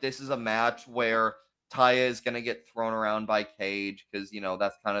as like this is a match where Taya is gonna get thrown around by Cage because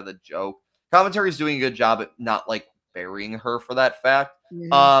that's kind of the joke. Commentary is doing a good job at not like burying her for that fact.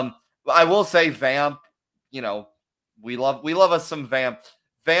 Mhm. I will say Vamp, we love us some Vamp.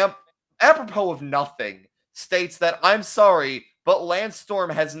 Vamp, apropos of nothing, states that I'm sorry, but Lance Storm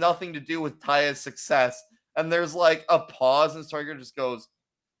has nothing to do with Taya's success. And there's like a pause, and Striker just goes,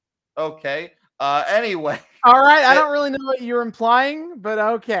 "Okay." Anyway. All right, I don't really know what you're implying, but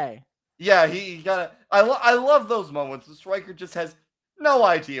okay. Yeah, he gotta. I love those moments. The Striker just has no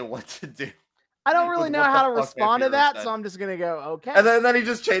idea what to do. I don't really know how to respond to that, so I'm just gonna go, okay. And then he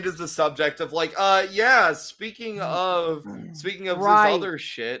just changes the subject of like, yeah. Speaking of this other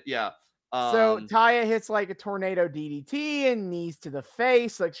shit, yeah. So Taya hits like a tornado DDT and knees to the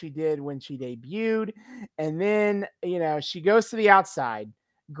face, like she did when she debuted, and then she goes to the outside,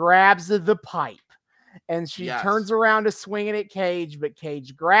 grabs the pipe, and she turns around to swing it at Cage, but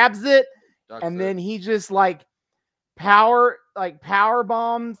Cage grabs it, and then he just like power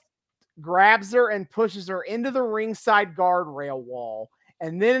bombs, grabs her and pushes her into the ringside guardrail wall,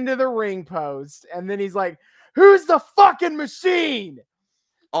 and then into the ring post, and then he's like, "Who's the fucking machine?"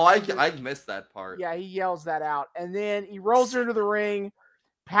 Oh, I missed that part. Yeah, he yells that out, and then he rolls her into the ring,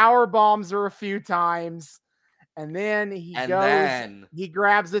 power bombs her a few times, and then he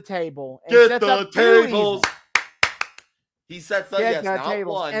grabs the table and sets up tables. He sets up not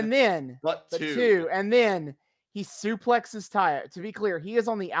tables, one, and then but two, and then he suplexes Taya. To be clear, he is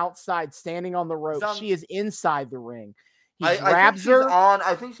on the outside, standing on the rope. She is inside the ring. He grabs her.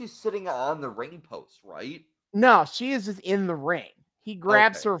 I think she's sitting on the ring post, right? No, she is just in the ring. He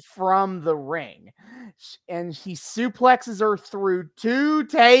grabs her from the ring, and he suplexes her through 2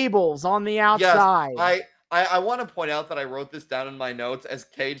 tables on the outside. Yes, I want to point out that I wrote this down in my notes as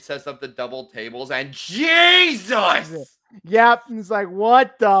Cage sets up the double tables, and Jesus! Yep, it's like,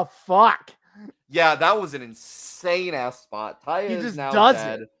 what the fuck? Yeah, that was an insane-ass spot. Taya is now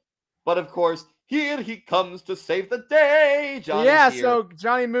dead. But of course, here he comes to save the day. Johnny's here. So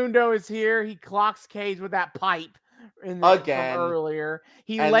Johnny Mundo is here. He clocks Cage with that pipe. From earlier,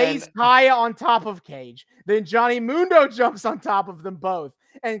 he lays Taya on top of Cage. Then Johnny Mundo jumps on top of them both,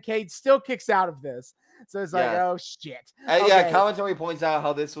 and Cage still kicks out of this. So it's like, oh shit. Yeah, commentary points out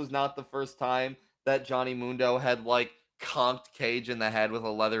how this was not the first time that Johnny Mundo had like conked Cage in the head with a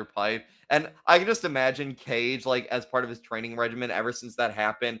leather pipe, and I can just imagine Cage, like as part of his training regimen, ever since that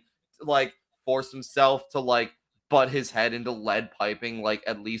happened, like force himself to like butt his head into lead piping like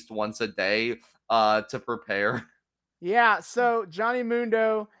at least once a day to prepare. Yeah, so Johnny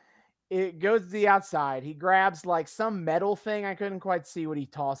Mundo, it goes to the outside. He grabs like some metal thing. I couldn't quite see what he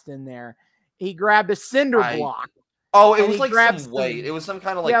tossed in there. He grabbed a cinder block. Oh, it was like some weight. It was some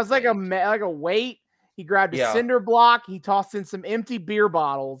kind of like... Yeah, it was like a weight. He grabbed a cinder block. He tossed in some empty beer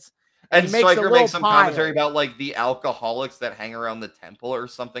bottles. And Striker makes some commentary about like the alcoholics that hang around the temple or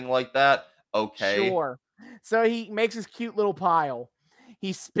something like that. Okay. Sure. So he makes his cute little pile.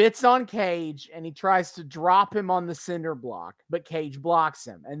 He spits on Cage, and he tries to drop him on the cinder block, but Cage blocks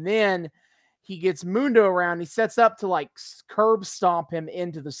him. And then he gets Mundo around. He sets up to like curb stomp him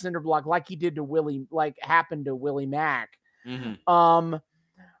into the cinder block, like he did to Willie, like happened to Willie Mack. Mm-hmm.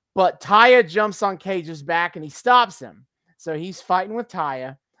 But Taya jumps on Cage's back, and he stops him. So he's fighting with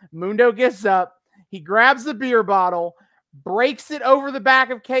Taya. Mundo gets up. He grabs the beer bottle, breaks it over the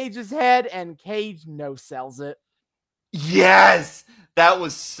back of Cage's head, and Cage no-sells it. Yes! That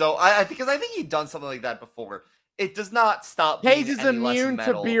was so... I think he'd done something like that before. It does not stop Cage is immune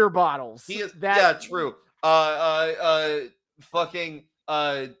to beer bottles. He is... Yeah, true.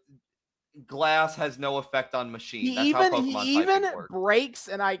 Glass has no effect on machine. That's how Pokemon he even works. Breaks,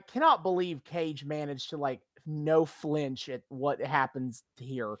 and I cannot believe Cage managed to like no flinch at what happens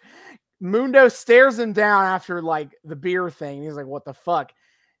here. Mundo stares him down after like the beer thing. He's like, what the fuck?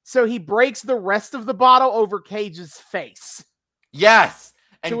 So he breaks the rest of the bottle over Cage's face. Yes.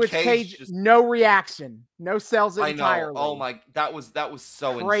 And to which Cage just... no reaction. No sells it entirely. Oh my, that was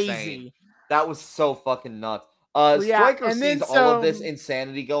so crazy. Insane. That was so fucking nuts. Striker sees all of this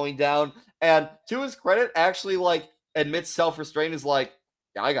insanity going down, and to his credit, actually like admits self-restraint, is like,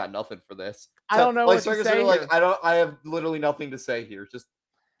 yeah, I got nothing for this. I don't know what to say. Like, I have literally nothing to say here. Just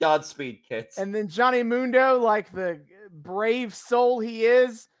Godspeed, kids. And then Johnny Mundo, like the brave soul he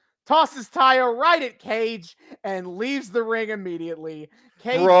is, tosses Taya right at Cage and leaves the ring immediately.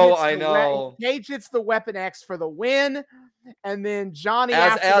 Bro, I know. Cage hits the Weapon X for the win, and then Johnny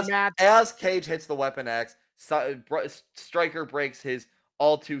after the match. As Cage hits the Weapon X, Stryker breaks his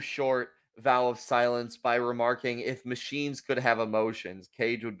all too short vow of silence by remarking, "If machines could have emotions,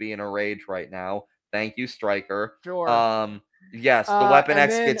 Cage would be in a rage right now." Thank you, Stryker. Sure. Yes, the Weapon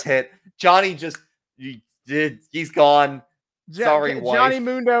X gets hit. Johnny he's gone. Sorry, wife. Johnny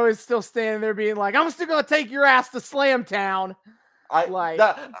Mundo is still standing there being like, "I'm still gonna take your ass to Slam Town."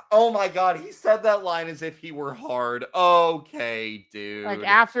 Oh my god, he said that line as if he were hard. Okay, dude. Like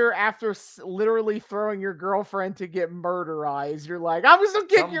after literally throwing your girlfriend to get murderized, you're like, "I'm just gonna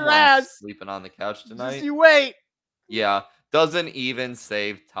kick your ass." Sleeping on the couch tonight. Just you wait. Yeah, doesn't even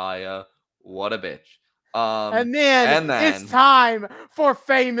save Taya. What a bitch. And then it's time for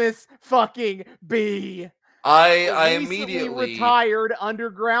Famous fucking B. I immediately retired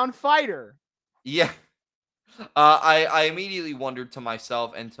underground fighter. Yeah. I immediatly wondered to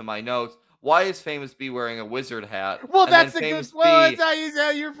myself and to my notes, why is Famous B wearing a wizard hat? Well, that's a good. Well, that's how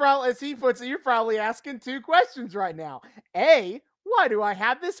you're probably, as he puts it, you're probably asking two questions right now. A, why do I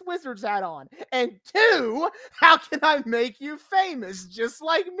have this wizard's hat on? And two, how can I make you famous just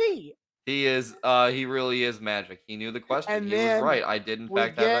like me? He really is magic. He knew the question. And he was right. I did in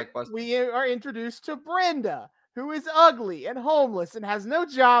fact have that question. We are introduced to Brenda, who is ugly and homeless and has no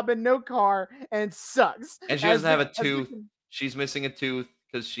job and no car and sucks. And she doesn't have a tooth. She's missing a tooth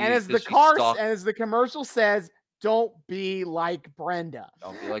because she. And as the commercial says, don't be like Brenda.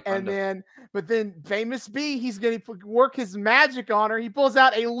 Don't be like Brenda. And then Famous B, he's gonna work his magic on her. He pulls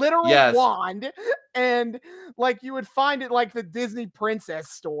out a literal wand, and like you would find it like the Disney princess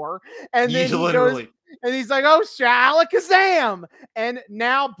store. And then he goes, and he's like, "Oh, shalakazam!" And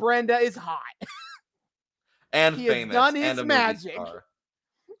now Brenda is hot. And he famous, has done his magic.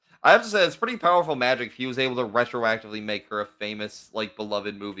 I have to say, it's pretty powerful magic if he was able to retroactively make her a famous, like,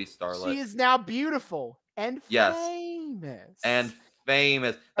 beloved movie starlet. She is now beautiful and famous. And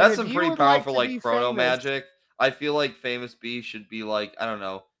famous. That's some pretty powerful, like chrono magic. I feel like Famous B should be, like, I don't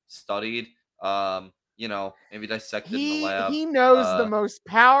know, studied. Maybe dissected in the lab. He knows the most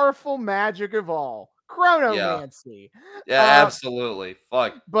powerful magic of all. Chronomancy. Yeah, absolutely.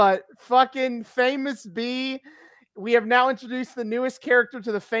 Fuck. But fucking Famous B, we have now introduced the newest character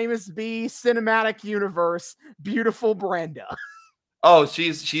to the Famous B cinematic universe, beautiful Brenda. Oh,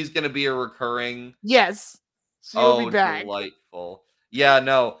 she's gonna be a recurring. Yes. She'll be back. Delightful. Yeah,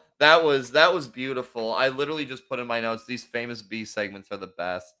 no, that was beautiful. I literally just put in my notes, these Famous B segments are the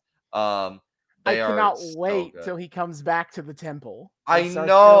best. I cannot wait till he comes back to the temple. I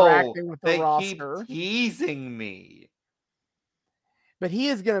know. They keep teasing me. But he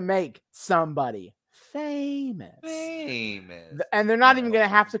is going to make somebody famous. And they're not even going to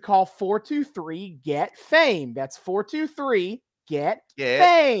have to call 423 get fame. That's 423 get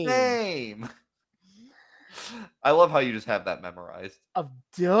fame. I love how you just have that memorized.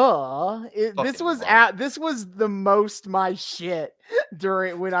 This was the most my shit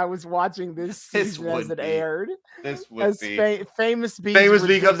when I was watching this season as it aired. This would be Famous B. Famous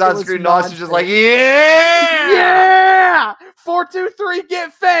B comes on screen, and she's just like, yeah, 423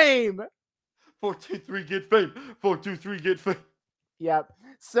 get fame. 423 get fame. 423 get fame. Yep.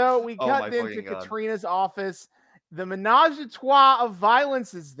 So we cut into Catrina's office. The menage a trois of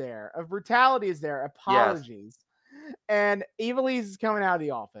violence is there, of brutality is there, apologies. Yes. And Evilise is coming out of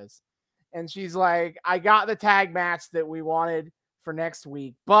the office. And she's like, I got the tag match that we wanted for next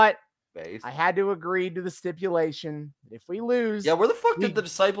week, but I had to agree to the stipulation that if we lose... Yeah, where the fuck did the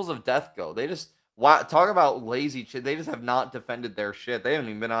Disciples of Death go? They just... talk about lazy shit. They just have not defended their shit. They haven't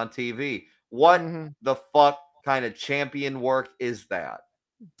even been on TV. What the fuck kind of champion work is that?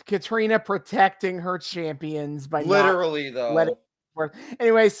 Catrina protecting her champions by though.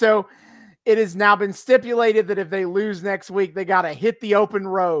 Anyway, so it has now been stipulated that if they lose next week, they gotta hit the open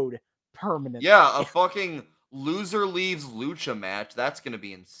road permanently. Yeah, a fucking loser leaves lucha match. That's gonna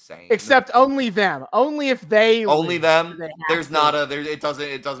be insane. Except only them. Only if they only lose, them. There's not it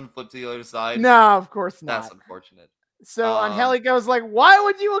doesn't flip to the other side. No, of course not. That's unfortunate. So Angelico's like, why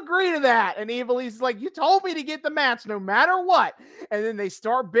would you agree to that? And Evilise is like, you told me to get the match no matter what. And then they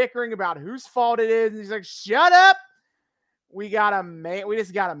start bickering about whose fault it is. And he's like, shut up. We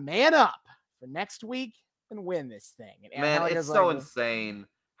just gotta man up for next week and win this thing. And man, it's so insane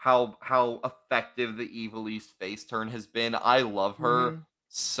how effective the Evilise face turn has been. I love her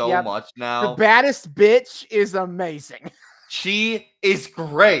so much now. The baddest bitch is amazing. She is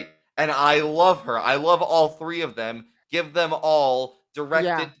great. And I love her. I love all three of them. Give them all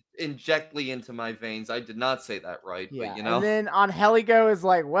directed injectly into my veins. I did not say that right, Yeah, but and then Angelico is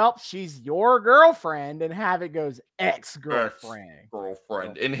like, well, she's your girlfriend, and Havoc goes, ex-girlfriend.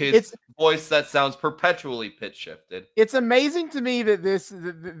 Girlfriend in his It's voice that sounds perpetually pitch shifted. It's amazing to me that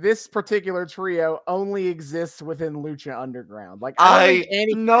this particular trio only exists within Lucha Underground. Like I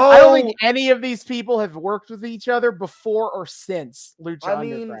don't think any of these people have worked with each other before or since Lucha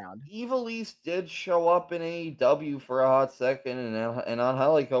Underground. Evil East did show up in AEW for a hot second, and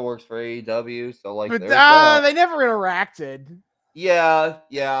Angelico works for AEW, so like, But there's that. they never interacted. Yeah.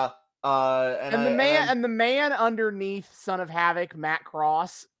 And the man underneath Son of Havoc, Matt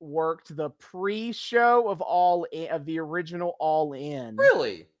Cross, worked the pre-show of the original All In.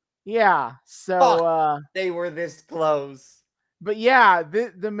 Really? Yeah. So they were this close. But yeah,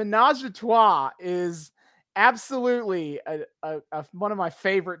 the Menage a Trois is absolutely one of my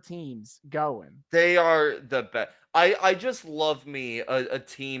favorite teams going. They are the best. I just love me a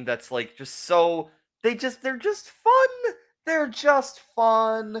team that's like just so they're just fun. They're just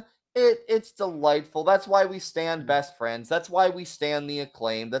fun. It's delightful. That's why we stand Best Friends. That's why we stand the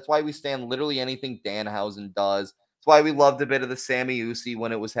Acclaim. That's why we stand literally anything Danhausen does. That's why we loved a bit of the Sammy Usi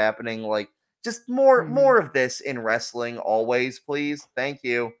when it was happening. Like, just more of this in wrestling always, please. Thank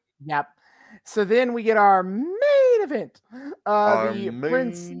you. Yep. So then we get our main event.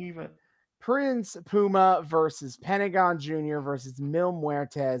 Prince Puma versus Pentagon Jr. versus Mil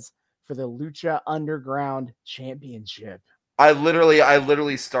Muertes for the Lucha Underground Championship. I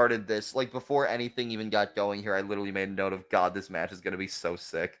literally started this like before anything even got going here. I literally made a note of, God, this match is gonna be so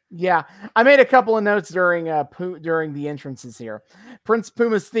sick. Yeah, I made a couple of notes during the entrances here. Prince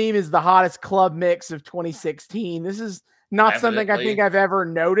Puma's theme is the hottest club mix of 2016. This is not something I think I've ever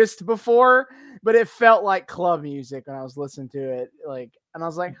noticed before, but it felt like club music when I was listening to it. And I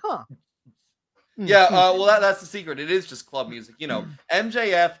was like, huh. Yeah, well, that's the secret. It is just club music. You know,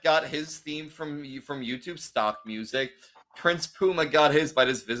 MJF got his theme from YouTube stock music. Prince Puma got his by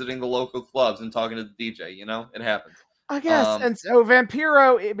just visiting the local clubs and talking to the DJ. You know, it happens. I guess. And so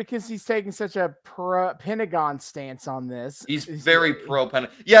Vampiro, because he's taking such a Pentagon stance on this, he's very pro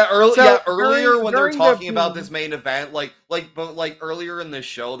Pentagon. Yeah, earlier when they're talking about this main event, like earlier in the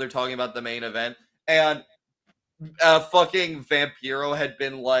show, they're talking about the main event, and fucking Vampiro had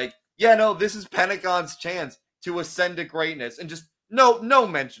been like, yeah, no, this is Pentagon's chance to ascend to greatness, and just no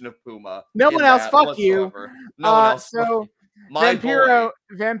mention of Puma. No one else. Fuck whatsoever. you. No one else. So Vampiro,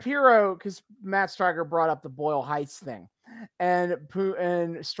 because Matt Striker brought up the Boyle Heights thing, and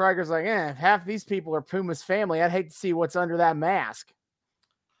Striker's like, if half these people are Puma's family, I'd hate to see what's under that mask.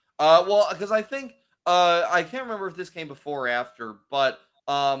 Well, because I think I can't remember if this came before or after, but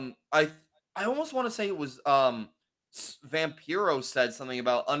I almost want to say it was Vampiro said something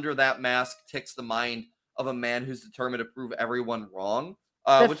about under that mask ticks the mind of a man who's determined to prove everyone wrong.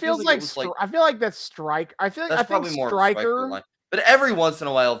 Which feels like I feel like that's Strike. I think more Striker. But every once in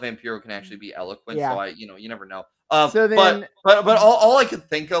a while, Vampiro can actually be eloquent. Yeah. So you never know. So then, but all I could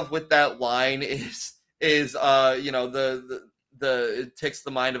think of with that line is the it ticks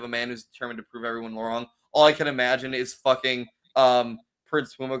the mind of a man who's determined to prove everyone wrong. All I can imagine is fucking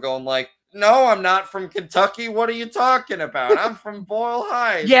Prince Puma going like, no, I'm not from Kentucky. What are you talking about? I'm from Boyle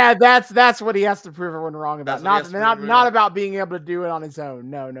Heights. Yeah, that's what he has to prove everyone wrong about. Not about being able to do it on his own.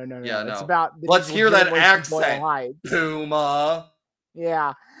 No. Yeah, It's about let's hear that accent, Puma.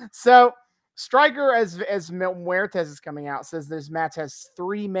 Yeah. So Striker, as Mil Muertes is coming out, says this match has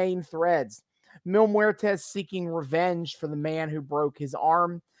three main threads. Mil Muertes seeking revenge for the man who broke his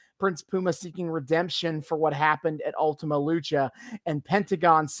arm. Prince Puma seeking redemption for what happened at Ultima Lucha, and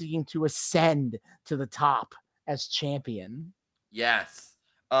Pentagon seeking to ascend to the top as champion. Yes.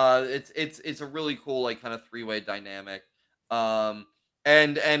 It's a really cool like kind of three-way dynamic. And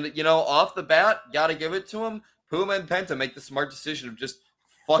off the bat, gotta give it to him. Puma and Penta make the smart decision of just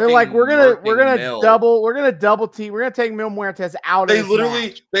fucking. They're like, we're gonna double team. We're gonna take Mil Muertes out. They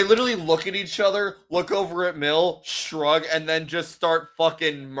literally look at each other, look over at Mil, shrug, and then just start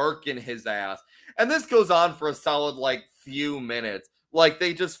fucking murking his ass. And this goes on for a solid like few minutes. Like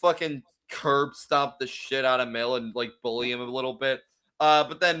they just fucking curb stomp the shit out of Mil and like bully him a little bit.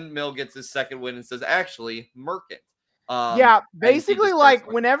 But then Mil gets his second win and says, actually, murk it. Basically,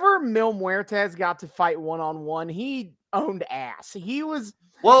 like whenever Mil Muertes got to fight one-on-one, he owned ass. He was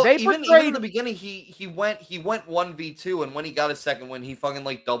even in the beginning, he went 1v2, and when he got his second win, he fucking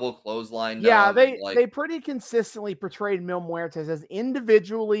like double clotheslined. Yeah, they pretty consistently portrayed Mil Muertes as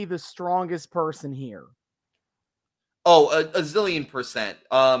individually the strongest person here. Oh, a zillion %.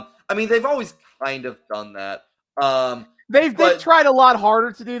 I mean, they've always kind of done that. They've tried a lot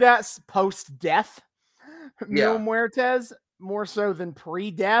harder to do that post-death. Mil Muertes, more so than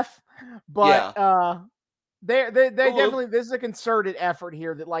pre-death, but they definitely, this is a concerted effort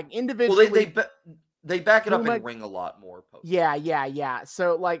here that like individually. Well, they back it up Puma, in ring a lot more. Yeah.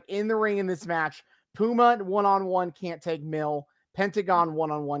 So like in the ring in this match, Puma 1-on-1 can't take Mill. Pentagon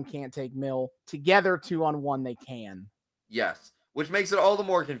 1-on-1 can't take Mill. Together 2-on-1 they can. Yes, which makes it all the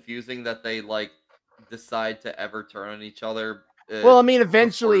more confusing that they like decide to ever turn on each other. Well, I mean,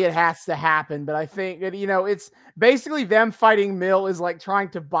 eventually it has to happen, but I think that, it's basically them fighting Mill is like trying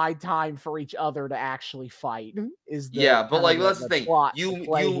to buy time for each other to actually fight. But like that's the thing. Plot You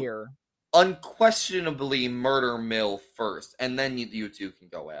here unquestionably murder Mill first, and then you two can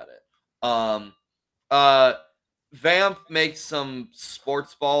go at it. Vamp makes some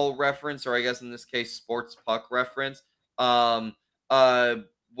sports ball reference, or I guess in this case, sports puck reference.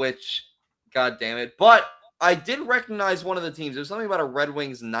 Which, god damn it. But I did recognize one of the teams. It was something about a Red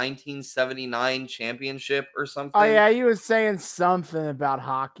Wings 1979 championship or something. Oh, yeah, he was saying something about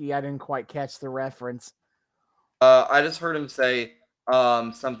hockey. I didn't quite catch the reference. I just heard him say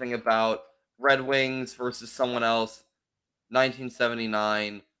something about Red Wings versus someone else,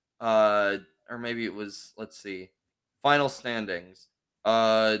 1979, or maybe it was, let's see, final standings,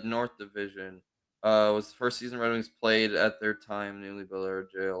 North Division, was the first season Red Wings played at their time, newly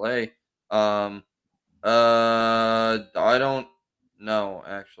built JLA. I don't know,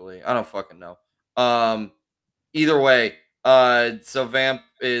 actually. I don't fucking know. Either way, so Vamp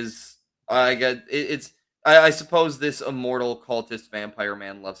is, I get it's. I suppose this immortal cultist vampire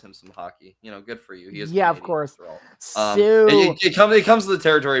man loves him some hockey. Good for you. He is Canadian, of course. So it comes to the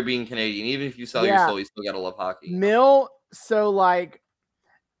territory of being Canadian. Even if you sell your soul, you still gotta love hockey. Mill. So like,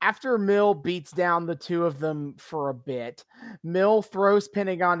 after Mill beats down the two of them for a bit, Mill throws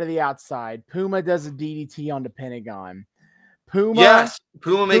Pentagon to the outside. Puma does a DDT onto Pentagon. Puma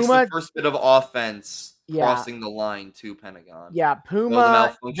makes the first bit of offense, crossing the line to Pentagon. Yeah,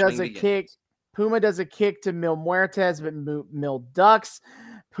 Puma does a kick. Puma does a kick to Mil Muertes, but Mil ducks.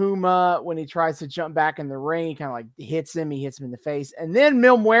 Puma, when he tries to jump back in the ring, he kind of like hits him. He hits him in the face. And then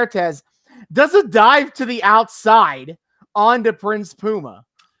Mil Muertes does a dive to the outside onto Prince Puma.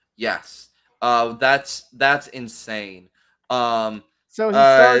 Yes. That's insane. So he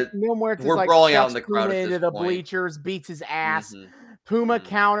starts, Mil Muertes we're brawling out in the crowd Puma into the bleachers, beats his ass. Puma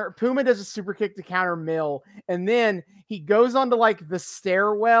does a super kick to counter Mill, and then he goes onto like the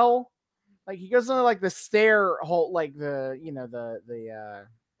stairwell. Like he goes on like the stair hold, like the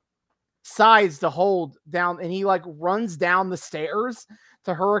sides to hold down, and he like runs down the stairs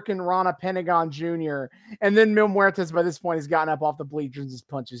to Hurricane Rana Pentagon Jr. And then Mil Muertes by this point has gotten up off the bleachers and just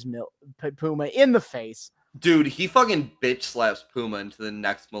punches Puma in the face. Dude, he fucking bitch slaps Puma into the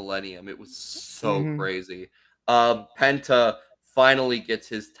next millennium. It was so crazy. Penta finally gets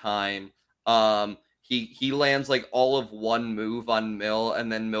his time. He lands like all of one move on Mill, and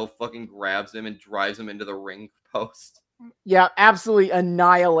then Mill fucking grabs him and drives him into the ring post. Yeah, absolutely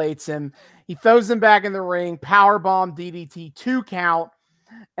annihilates him. He throws him back in the ring, powerbomb DDT 2 count,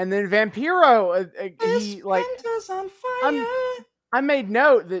 and then Vampiro, he like, on fire. I made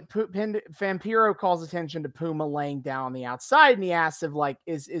note that Vampiro calls attention to Puma laying down on the outside, and he asks if like,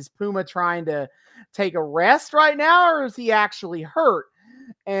 is Puma trying to take a rest right now, or is he actually hurt?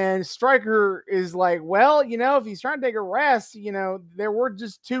 And Stryker is like, well, if he's trying to take a rest, there were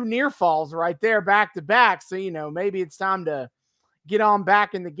just 2 near falls right there back to back. So, maybe it's time to get on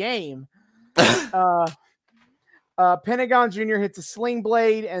back in the game. Pentagon Jr. hits a sling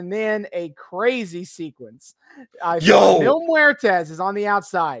blade and then a crazy sequence. Mil Muertes is on the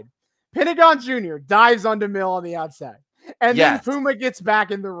outside. Pentagon Jr. dives onto Mill on the outside. And then Puma gets back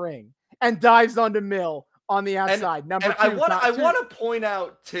in the ring and dives onto Mill on the outside. Number 2. I want to point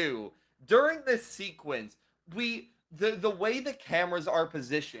out too, during this sequence, the way the cameras are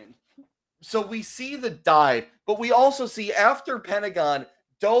positioned, so we see the dive, but we also see after Pentagon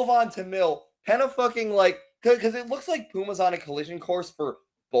dove onto Mill, Penta fucking like, because it looks like Puma's on a collision course for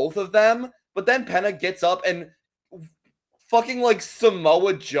both of them, but then Penta gets up and fucking like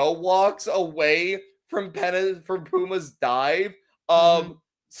Samoa Joe walks away from Puma's dive.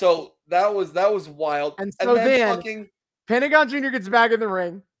 So that was wild. And so then Pentagon Jr. gets back in the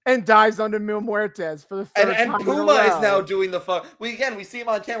ring and dives onto Mil Muertes for the third time. And Puma is now doing the fuck. We see him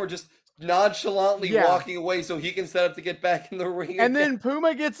on camera just nonchalantly walking away so he can set up to get back in the ring. And then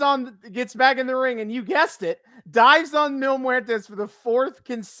Puma gets back in the ring, and you guessed it, dives on Mil Muertes for the 4th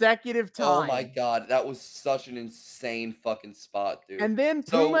consecutive time. Oh my god, that was such an insane fucking spot, dude. And then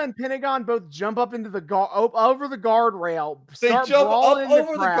Puma and Pentagon both jump up into the over the guardrail. They jump up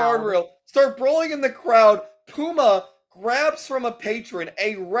over the guardrail, start brawling in the crowd. Puma grabs from a patron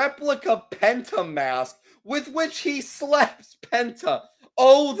a replica Penta mask with which he slaps Penta.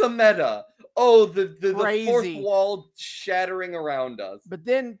 Oh, the meta. Oh, the fourth Crazy. wall shattering around us. But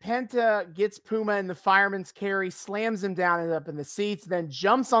then Penta gets Puma in the fireman's carry, slams him down and up in the seats, then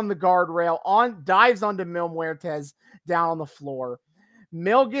jumps on the guardrail, dives onto Mil Muertes down on the floor.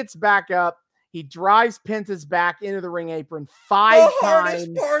 Mil gets back up. He drives Penta's back into the ring apron 5 times. The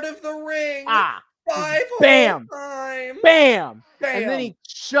hardest part of the ring. 5 bam, times. Bam. Bam. And then he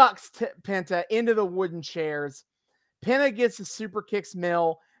chucks Penta into the wooden chairs. Penta gets the super kicks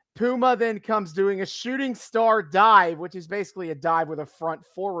Mil. Puma then comes doing a shooting star dive, which is basically a dive with a front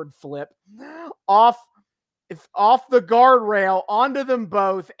forward flip, off the guardrail onto them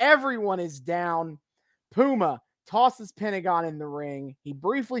both. Everyone is down. Puma tosses Pentagon in the ring. He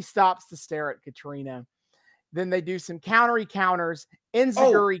briefly stops to stare at Catrina. Then they do some counters.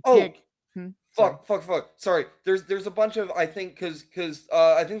 Enziguri kick. Fuck. Sorry. There's a bunch of, I think, because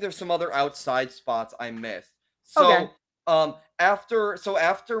I think there's some other outside spots I missed. So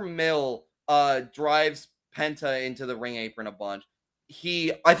after Mil drives Penta into the ring apron a bunch,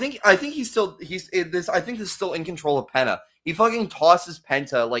 I think this is still in control of Penta. He fucking tosses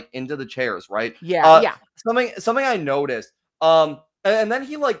Penta like into the chairs, right? Yeah. Something I noticed. And then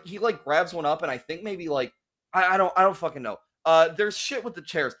he grabs one up, and I think maybe like I don't fucking know. There's shit with the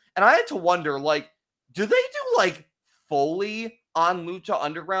chairs, and I had to wonder, like, do they do like Foley on Lucha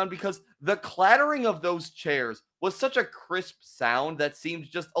Underground? Because the clattering of those chairs was such a crisp sound that seemed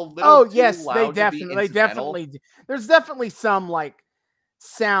just a little too loud. They definitely. There's definitely some like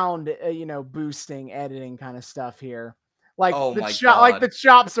sound, boosting, editing kind of stuff here. Like the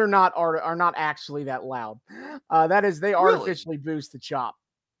chops are not actually that loud. That is, they artificially boost the chop.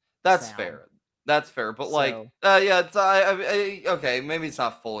 That's sound. fair. That's fair, but it's okay. Maybe it's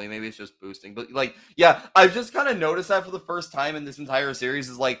not fully. Maybe it's just boosting. But like, yeah, I've just kind of noticed that for the first time in this entire series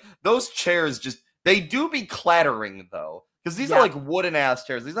is like those chairs they do be clattering though, because these are like wooden ass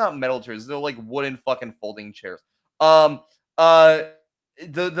chairs. These are not metal chairs. They're like wooden fucking folding chairs. The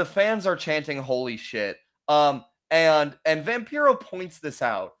fans are chanting "Holy shit!" And Vampiro points this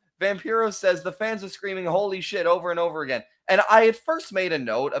out. Vampiro says the fans are screaming "Holy shit!" over and over again. And I had first made a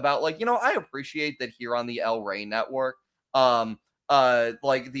note about I appreciate that here on the El Rey network,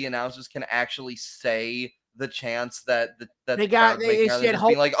 like the announcers can actually say the chants that they got. They just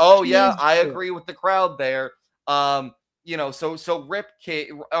being like, oh yeah, I agree with the crowd there. So rip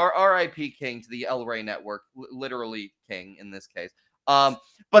King or R.I.P. King to the El Rey network, literally King in this case. But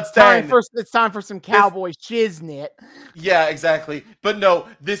it's time for some cowboy shiznit. Yeah, exactly. But no,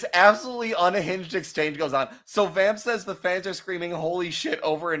 this absolutely unhinged exchange goes on. So Vamp says the fans are screaming "Holy shit!"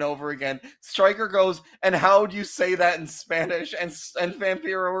 over and over again. Stryker goes, "And how would you say that in Spanish?" And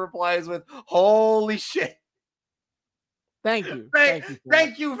Vampiro replies with "Holy shit!" Thank you.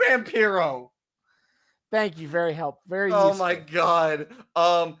 Thank you, Vampiro. Thank you. Very helpful. Very useful. Oh my god.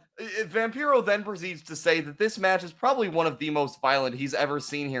 Vampiro then proceeds to say that this match is probably one of the most violent he's ever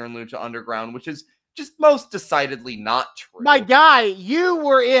seen here in Lucha Underground, which is just most decidedly not true. My guy, you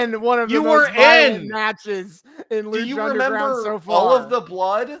were in one of the most violent matches in Lucha Underground so far. Do you remember all of the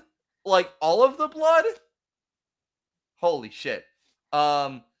blood? Like all of the blood? Holy shit.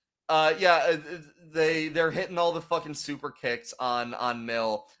 They're hitting all the fucking super kicks on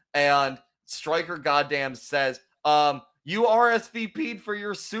Mil, and Stryker goddamn says, you RSVP'd for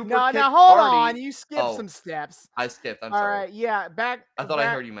your super kick now hold party. on. You skipped some steps. I skipped. I'm sorry. All right, yeah. I thought I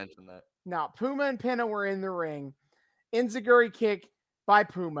heard you mention that. No, Puma and Penta were in the ring. Enziguri kick by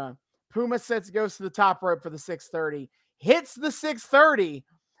Puma. Puma goes to the top rope for the 630. Hits the 630,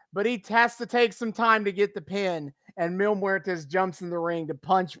 but he has to take some time to get the pin. And Mil Muertes jumps in the ring to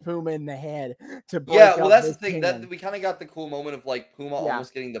punch Puma in the head to break that's the thing. That we kind of got the cool moment of like Puma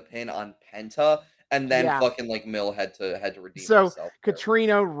almost getting the pin on Penta. And then fucking like Mil had to redeem himself. So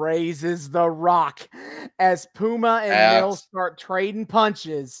Catrina raises the rock as Puma and Mil start trading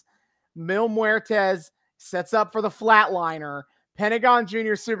punches. Mil Muertes sets up for the flatliner. Pentagon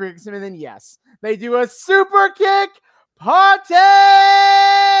Jr. super kicks him, and then they do a super kick party.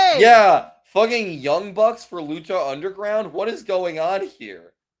 Yeah, fucking Young Bucks for Lucha Underground. What is going on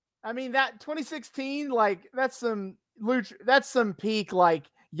here? I mean, that 2016, like that's some peak like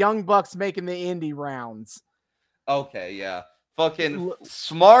Young Bucks making the indie rounds. Okay, yeah. Fucking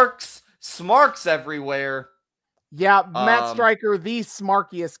smarks everywhere. Yeah, Matt Stryker, the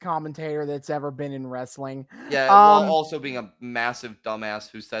smarkiest commentator that's ever been in wrestling. Yeah, while also being a massive dumbass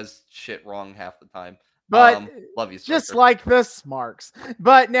who says shit wrong half the time. But love you, Stryker. Just like the smarks.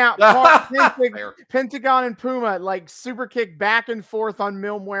 But now Pentagon and Puma like super kick back and forth on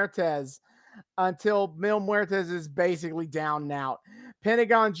Mil Muertes until Mil Muertes is basically down and out.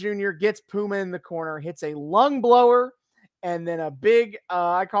 Pentagon Jr. gets Puma in the corner, hits a lung blower, and then a big,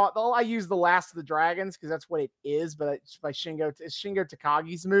 I use the Last of the Dragons because that's what it is, but it's by Shingo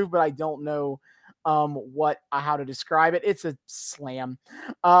Takagi's move, but I don't know how to describe it. It's a slam.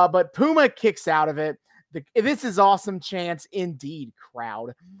 But Puma kicks out of it. This is awesome chance indeed,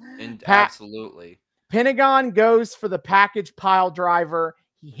 crowd. Absolutely. Pentagon goes for the package pile driver.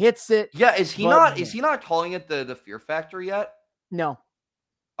 He hits it. Yeah, is he not calling it the Fear Factor yet? No.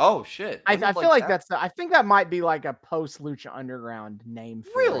 Oh shit! I feel like I think that might be like a post Lucha Underground name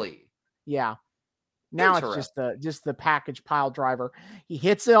for really. It. Yeah. Now it's just the package pile driver. He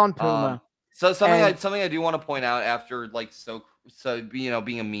hits it on Puma. So something I do want to point out after like so being a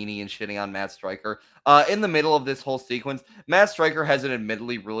meanie and shitting on Matt Stryker. In the middle of this whole sequence, Matt Stryker has an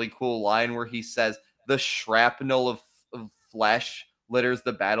admittedly really cool line where he says the shrapnel of flesh litters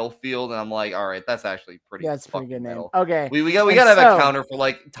the battlefield, and I'm like, all right, that's actually pretty. That's pretty good name. Metal. Okay, we gotta have a counter for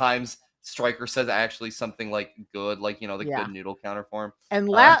like times Stryker says actually something like good, like the good noodle counter for him.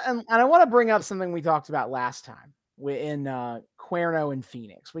 And I want to bring up something we talked about last time in Cuerno and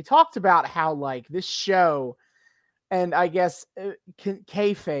Fenix. We talked about how like this show, and I guess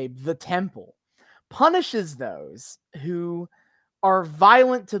kayfabe, the temple, punishes those who are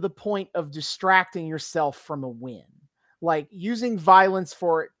violent to the point of distracting yourself from a win. Like using violence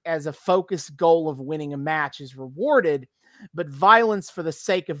as a focused goal of winning a match is rewarded, but violence for the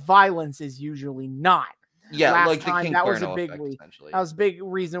sake of violence is usually not. Yeah, last like time, the King that Cuerno was a big effect, essentially. That was a big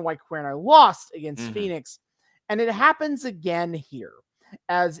reason why Cuerno lost against Fenix. And it happens again here,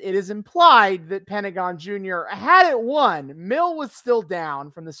 as it is implied that Pentagon Jr. had it won. Mill was still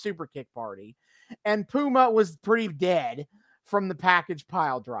down from the super kick party, and Puma was pretty dead from the package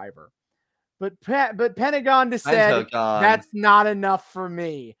pile driver. But Pentagon said, that's not enough for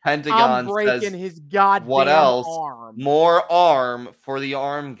me. Pentagon I'm breaking his goddamn what else? arm. More arm for the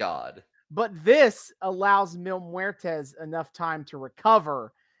arm god. But this allows Mil Muertes enough time to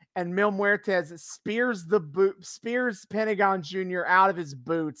recover, and Mil Muertes spears Pentagon Jr. out of his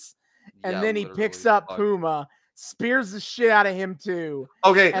boots, and then he picks up Puma, spears the shit out of him too.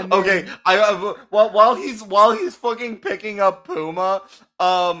 Okay. While he's fucking picking up Puma,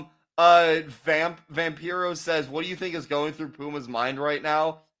 Vampiro says, what do you think is going through Puma's mind right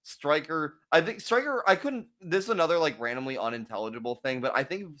now? Stryker, this is another like randomly unintelligible thing, but I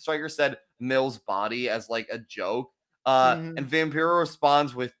think Stryker said Mill's body as like a joke. And Vampiro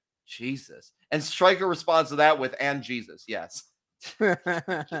responds with Jesus. And Stryker responds to that with and Jesus, yes.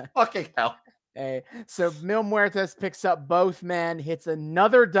 Fucking hell. Hey, so Mil Muertes picks up both men, hits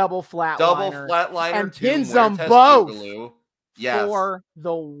another double flatliner, and pins them both for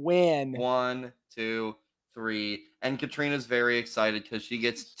the win. 1, 2, 3. And Catrina's very excited because she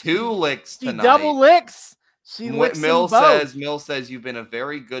gets 2 licks tonight. She double licks. She licks Mill them both. Mill says you've been a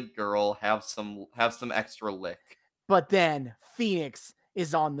very good girl. Have some extra lick. But then Fenix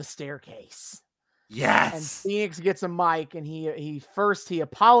is on the staircase. Yes. And Fenix gets a mic, and he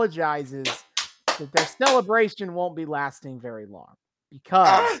apologizes that their celebration won't be lasting very long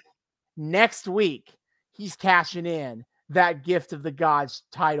because next week he's cashing in that Gift of the Gods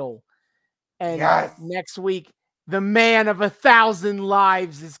title. And next week, the man of 1,000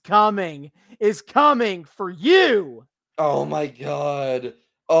 lives is coming for you. Oh my God.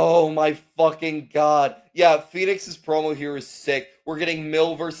 Oh my fucking God. Yeah, Fenix's promo here is sick. We're getting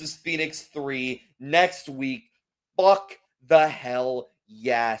Mill versus Fenix 3 next week. Fuck the hell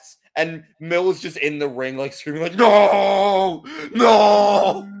yes. And Mill is just in the ring, like screaming, like, no!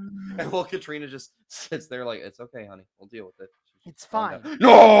 And while Catrina just sits there, like, it's okay, honey. We'll deal with it. It's fine.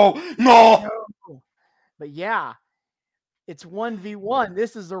 No! But yeah, it's 1v1.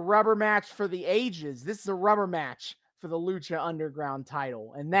 This is a rubber match for the ages. This is a rubber match for the Lucha Underground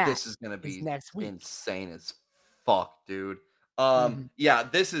title. And this is going to be next week. Insane as fuck, dude. Yeah,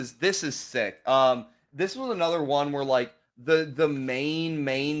 this is sick. This was another one where, like, the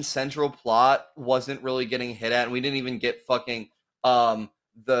main central plot wasn't really getting hit at, and we didn't even get fucking the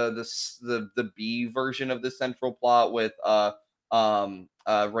B version of the central plot with Rey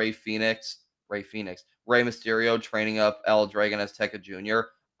Mysterio training up El Dragon Azteca Jr.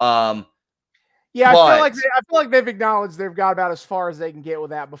 Yeah, I feel like they've acknowledged they've got about as far as they can get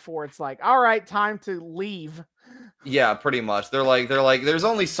with that before it's like, all right, time to leave. Yeah, pretty much. They're like, there's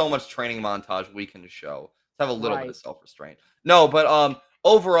only so much training montage we can show. Have a little bit of self-restraint. No, but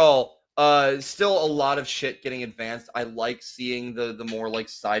overall, still a lot of shit getting advanced. I like seeing the more like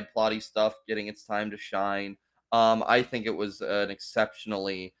side plotty stuff getting its time to shine. I think it was an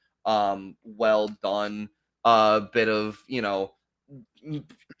exceptionally well done bit of,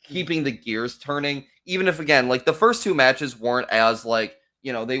 keeping the gears turning, even if, again, like, the first two matches weren't as, like,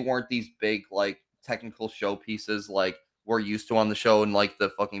 they weren't these big, like, technical showpieces like we're used to on the show and like the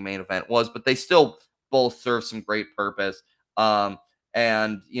fucking main event was, but they still both serve some great purpose.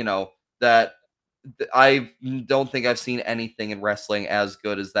 And that I don't think I've seen anything in wrestling as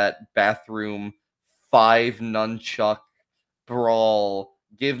good as that bathroom 5 nunchuck brawl.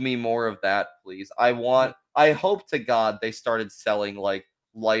 Give me more of that, please. I hope to God they started selling like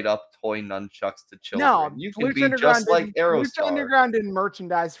light up toy nunchucks to children. No, You can be just like Lucha Aerostar. Underground didn't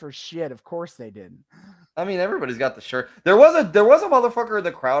merchandise for shit. Of course they didn't. I mean, everybody's got the shirt. There was a motherfucker in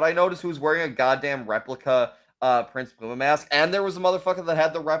the crowd I noticed who was wearing a goddamn replica Prince Puma mask, and there was a motherfucker that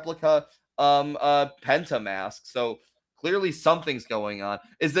had the replica Penta mask. So clearly something's going on.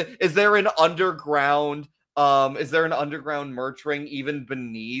 Is there an underground merch ring even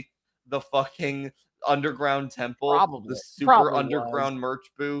beneath the fucking underground temple? Probably. The super underground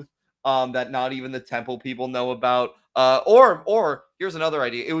merch booth that not even the temple people know about. Or here's another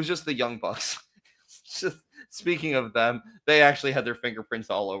idea. It was just the Young Bucks. Just speaking of them, they actually had their fingerprints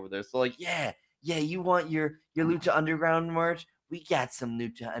all over there. So like, yeah, you want your Lucha Underground merch? We got some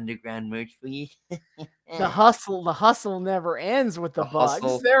Lucha Underground merch for you. The hustle never ends with the Bucks.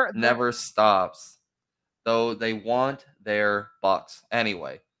 Hustle never stops. Though they want their bucks.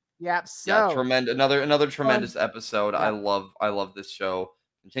 Anyway. Yep. So another tremendous episode. Yep. I love this show.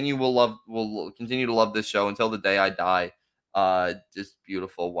 We'll continue to love this show until the day I die. Just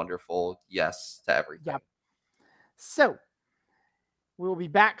beautiful, wonderful. Yes to everything. Yep. So we'll be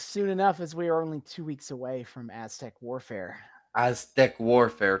back soon enough, as we are only 2 weeks away from Aztec Warfare. Aztec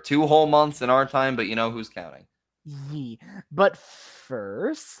Warfare, 2 whole months in our time, but you know who's counting. Yeah. But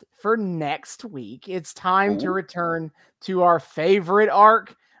first, for next week, it's time to return to our favorite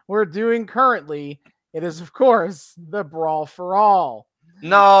arc we're doing currently. It is, of course, the Brawl for All.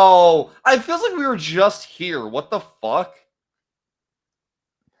 No, I feels like we were just here. What the fuck?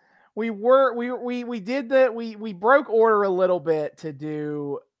 We broke order a little bit to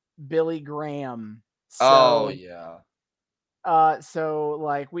do Billy Graham. So, yeah. So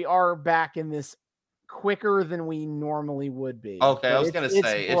like we are back in this quicker than we normally would be. Okay, I was gonna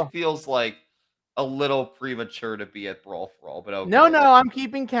say it feels like a little premature to be at Brawl for All, but okay. No, I'm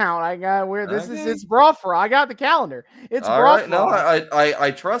keeping count. I got it's Brawl for All. I got the calendar. It's all Brawl right. For All.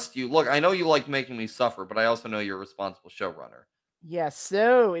 I trust you. Look, I know you like making me suffer, but I also know you're a responsible showrunner. Yes,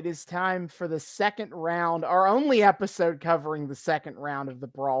 so it is time for the second round, our only episode covering the second round of the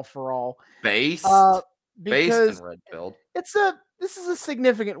Brawl for All. Based in Red Build. This is a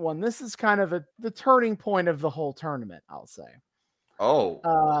significant one. This is kind of the turning point of the whole tournament, I'll say. Oh.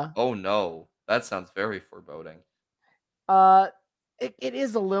 Oh no. That sounds very foreboding. It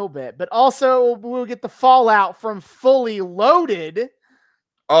is a little bit, but also we'll get the fallout from Fully Loaded.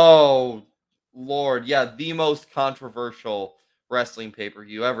 Oh, Lord. Yeah, the most controversial wrestling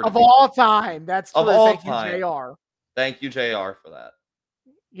pay-per-view ever. Of all time. That's true. Of all Thank time. you, JR. Thank you, JR, for that.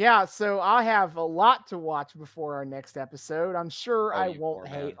 Yeah, so I have a lot to watch before our next episode. I'm sure I won't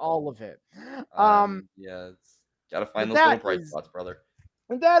hate all of it. Yeah, it's gotta find those little bright spots, brother.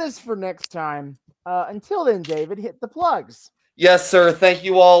 And that is for next time. Until then, David, hit the plugs. Yes, sir. Thank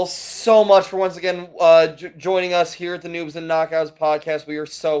you all so much for once again joining us here at the Noobs and Knockouts podcast. We are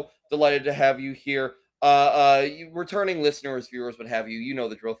so delighted to have you here. Returning listeners, viewers, what have you, you know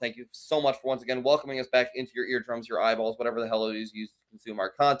the drill. Thank you so much for once again welcoming us back into your eardrums, your eyeballs, whatever the hell it is you use to consume our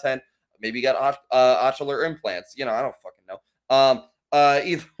content. Maybe you got ocular implants. I don't fucking know.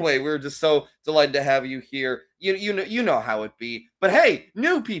 Either way, we're just so delighted to have you here. You know how it be. But hey,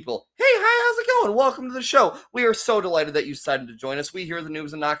 new people. Hey, hi, how's it going? Welcome to the show. We are so delighted that you decided to join us. We here at the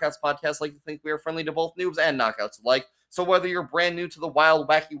Noobs and Knockouts podcast like to think we are friendly to both noobs and knockouts alike. So whether you're brand new to the wild,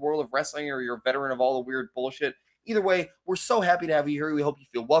 wacky world of wrestling or you're a veteran of all the weird bullshit, either way, we're so happy to have you here. We hope you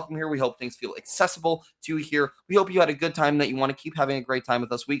feel welcome here. We hope things feel accessible to you here. We hope you had a good time, that you want to keep having a great time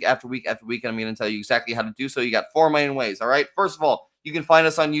with us week after week after week. And I'm going to tell you exactly how to do so. You got 4 main ways, all right? First of all, you can find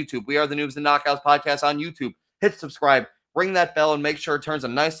us on YouTube. We are the Noobs and Knockouts podcast on YouTube. Hit subscribe, ring that bell, and make sure it turns a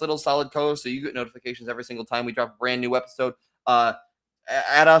nice little solid color so you get notifications every single time we drop a brand new episode.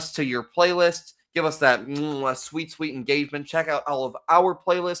 Add us to your playlists. Give us that sweet engagement. Check out all of our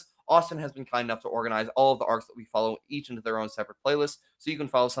playlists. Austin has been kind enough to organize all of the arcs that we follow, each into their own separate playlists, so you can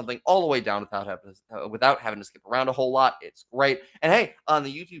follow something all the way down without having to skip around a whole lot. It's great. And hey, on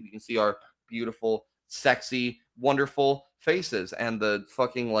the YouTube, you can see our beautiful, sexy, wonderful faces and the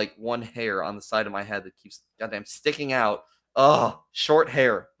fucking one hair on the side of my head that keeps goddamn sticking out. Oh, short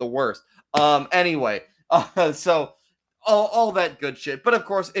hair, the worst. Anyway, so all that good shit. But of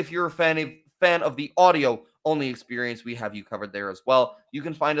course, if you're a fan fan of the audio only experience, we have you covered there as well. You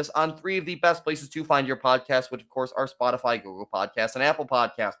can find us on 3 of the best places to find your podcast, which of course are Spotify, Google Podcasts, and Apple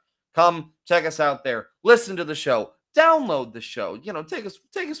Podcasts. Come check us out there. Listen to the show. Download the show. Take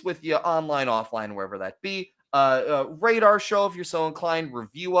us with you online, offline, wherever that be. Rate our show if you're so inclined.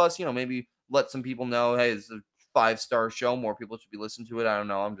 Review us. Maybe let some people know, hey, it's a 5-star show. More people should be listening to it. I don't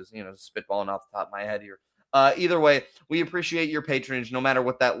know. I'm just spitballing off the top of my head here. Either way, we appreciate your patronage, no matter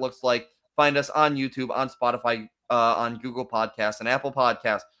what that looks like. Find us on YouTube, on Spotify, on Google Podcasts, and Apple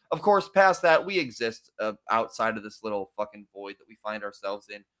Podcasts. Of course, past that, we exist outside of this little fucking void that we find ourselves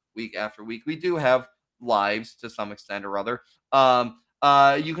in week after week. We do have lives to some extent or other.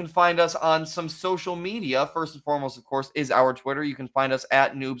 You can find us on some social media. First and foremost, of course, is our Twitter. You can find us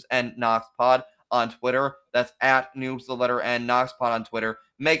at Noobs and Knockouts Pod on Twitter. That's at Noobs, the letter N, Knockouts Pod on Twitter.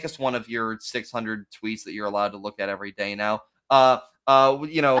 Make us one of your 600 tweets that you're allowed to look at every day now. I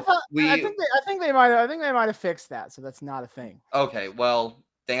think they might have fixed that, so that's not a thing. Okay, well,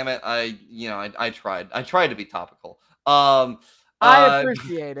 damn it, I tried to be topical. I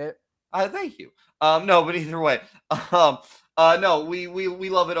appreciate it. Thank you. No, but either way, no, we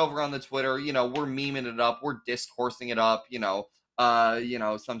love it over on the Twitter. We're memeing it up, we're discoursing it up.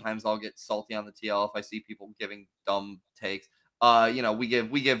 Sometimes I'll get salty on the TL if I see people giving dumb takes.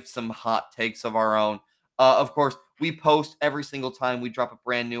 We give some hot takes of our own. Of course, we post every single time we drop a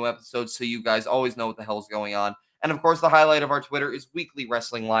brand new episode, so you guys always know what the hell's going on. And of course, the highlight of our Twitter is weekly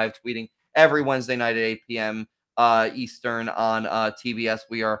wrestling live tweeting every Wednesday night at 8 p.m. Eastern on TBS.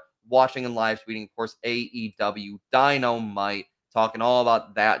 We are watching and live tweeting, of course, AEW Dynamite, talking all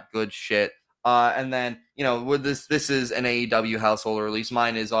about that good shit. And then, with this is an AEW household, or at least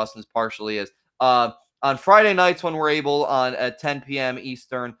mine is. Austin's partially is. On Friday nights when we're able, at 10 p.m.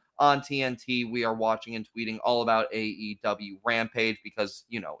 Eastern on TNT, we are watching and tweeting all about AEW Rampage because,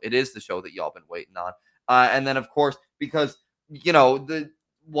 it is the show that y'all been waiting on. And then, of course, because, there's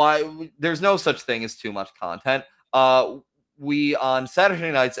no such thing as too much content. We, on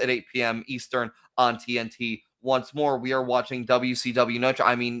Saturday nights at 8 p.m. Eastern on TNT, once more, we are watching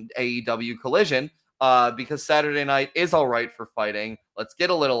AEW Collision, because Saturday night is all right for fighting. Let's get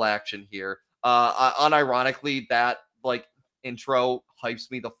a little action here. Unironically, that, intro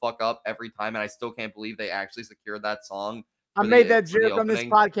hypes me the fuck up every time, and I still can't believe they actually secured that song. I made that joke on this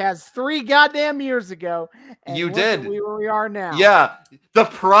podcast 3 goddamn years ago. And you did. Where we are now. Yeah, the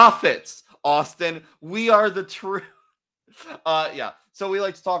prophets, Austin. We are the truth. Yeah. So we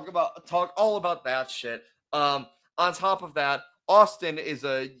like to talk all about that shit. On top of that, Austin is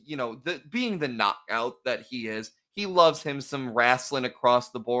being the knockout that he is. He loves him some wrestling across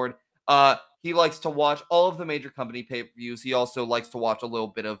the board. He likes to watch all of the major company pay-per-views. He also likes to watch a little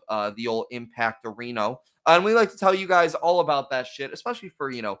bit of the old Impact Arena. And we like to tell you guys all about that shit, especially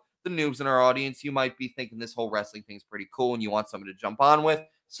for, the noobs in our audience. You might be thinking this whole wrestling thing's pretty cool and you want someone to jump on with.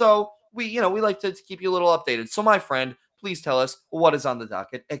 So we like to keep you a little updated. So my friend, please tell us what is on the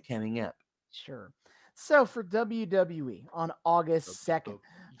docket at coming up. Sure. So for WWE on August 2nd,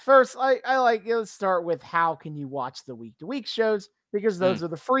 first, let's start with how can you watch the week-to-week shows, because those are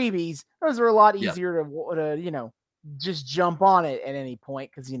the freebies. Those are a lot easier to just jump on it at any point,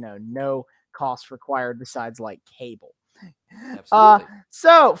 because, no cost required besides cable. Absolutely.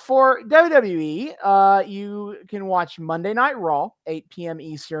 So for WWE, you can watch Monday Night Raw, 8 p.m.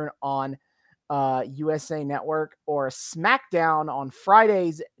 Eastern on USA Network, or SmackDown on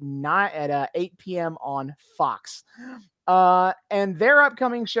Fridays at 8 p.m. on Fox. And their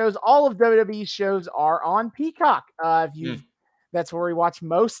upcoming shows, all of WWE shows are on Peacock. That's where we watch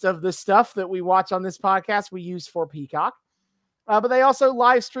most of the stuff that we watch on this podcast. We use for Peacock, but they also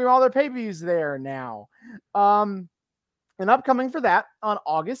live stream all their pay-per-views there now. And upcoming for that on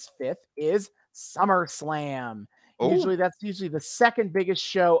August 5th is SummerSlam. That's usually the second biggest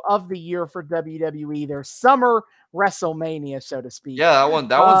show of the year for WWE. Their summer WrestleMania, so to speak. Yeah,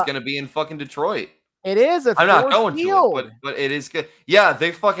 that one's going to be in fucking Detroit. It is I'm not going to it, but it is good. Yeah,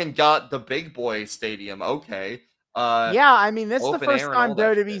 they fucking got the big boy stadium. Okay. Yeah, I mean, this is the first time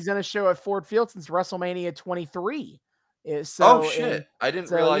WWE's going to show at Ford Field since WrestleMania 23. Oh, shit. I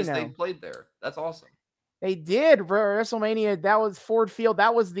didn't realize they played there. That's awesome. They did. WrestleMania, that was Ford Field.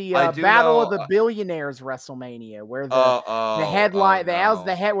 That was the Battle of the Billionaires WrestleMania, where the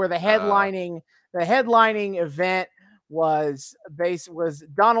headlining event was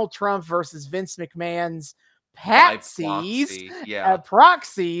Donald Trump versus Vince McMahon's proxies,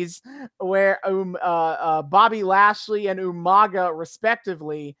 where Bobby Lashley and Umaga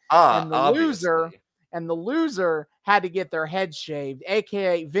respectively, and the loser had to get their head shaved,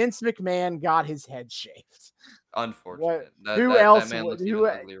 aka Vince McMahon got his head shaved. What? Unfortunate. That Who that that else man would? looks Who? even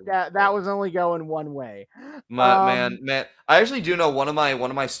uglier when he's That bald. was only going one way. Man, man, I actually do know one of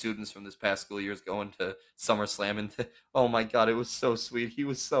my students from this past school year is going to SummerSlam, and oh my god, it was so sweet. He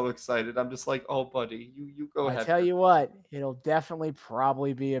was so excited. I'm just like, oh, buddy, you go I have tell your you fun. what, it'll definitely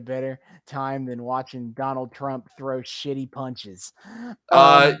probably be a better time than watching Donald Trump throw shitty punches.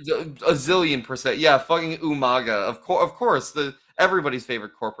 A zillion percent. Yeah, fucking Umaga. Of course, the everybody's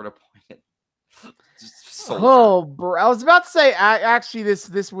favorite corporate appointment, just soldier. Oh, bro. I was about to say, actually,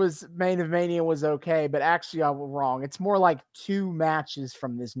 this was Main of Mania was okay, but actually, I was wrong. It's more like 2 matches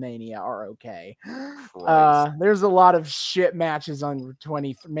from this Mania are okay. Christ. There's a lot of shit matches on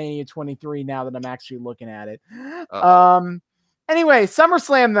Mania 23 now that I'm actually looking at it. Uh-oh. Anyway,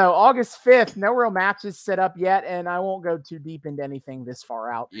 SummerSlam though, August 5th. No real matches set up yet, and I won't go too deep into anything this far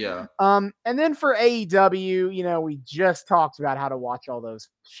out. Yeah. And then for AEW, we just talked about how to watch all those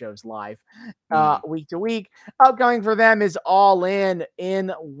shows live, Mhm. week to week. Upcoming for them is All in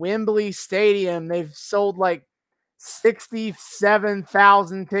Wembley Stadium. They've sold like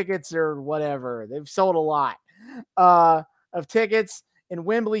 67,000 tickets or whatever. They've sold a lot of tickets in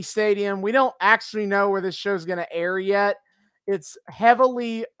Wembley Stadium. We don't actually know where this show's going to air yet. It's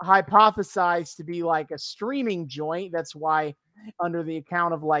heavily hypothesized to be like a streaming joint. That's why, under the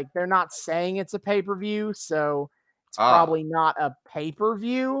account of like, they're not saying it's a pay-per-view, so it's Ah, probably not a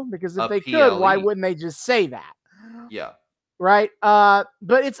pay-per-view, because if a they could, why PLE. wouldn't they just say that? Yeah. Right? But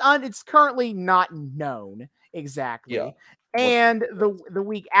it's currently not known Yeah. exactly. What's gonna And take place? the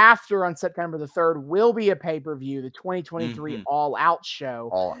week after, on September the 3rd, will be a pay-per-view, the 2023 Mhm. All Out show.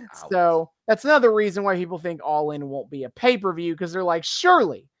 All out. So that's another reason why people think All In won't be a pay-per-view, because they're like,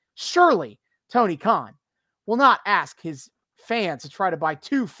 surely Tony Khan will not ask his fans to try to buy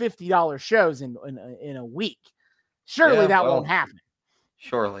two $50 shows in a week. Surely Yeah, that won't well, happen.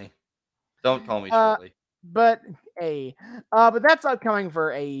 surely. Don't call me Uh, Shirley. but but that's upcoming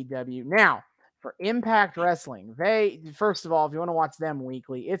for AEW. Now, for Impact Wrestling, they first of all, if you want to watch them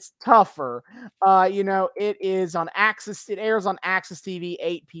weekly, it's tougher. It is on Access. It airs on Access TV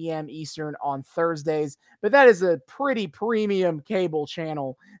 8 p.m. Eastern on Thursdays, but that is a pretty premium cable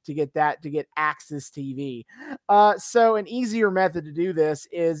channel to get Access TV. So an easier method to do this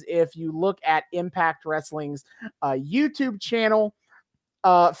is if you look at Impact Wrestling's YouTube channel.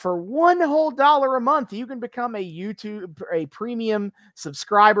 For $1 a month, you can become a premium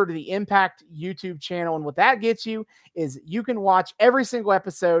subscriber to the Impact YouTube channel. And what that gets you is you can watch every single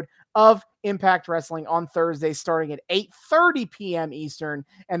episode of Impact Wrestling on Thursday, starting at 8:30 p.m. Eastern.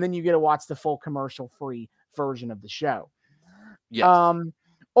 And then you get to watch the full commercial free version of the show. Yes.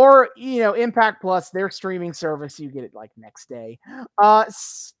 Or Impact Plus, their streaming service, you get it like next day.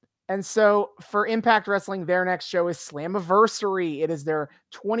 And so for Impact Wrestling, their next show is Slammiversary. It is their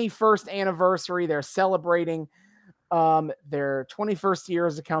 21st anniversary. They're celebrating their 21st year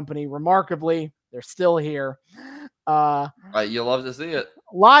as a company. Remarkably, they're still here. You love to see it.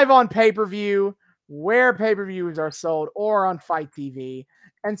 Live on pay-per-view, where pay-per-views are sold, or on Fight TV.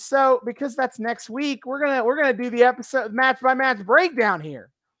 And so, because that's next week, we're gonna do the episode match by match breakdown here.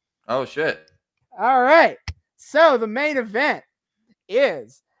 Oh shit. All right. So the main event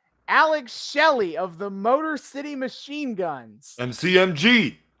is Alex Shelley of the Motor City Machine Guns.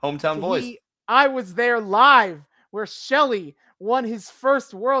 MCMG. Hometown voice. I was there live where Shelley won his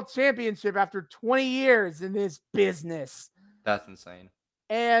first world championship after 20 years in this business. That's insane.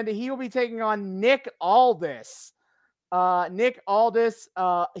 And he will be taking on Nick Aldis. Nick Aldis,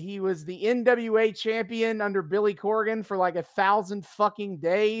 he was the NWA champion under Billy Corgan for like 1,000 fucking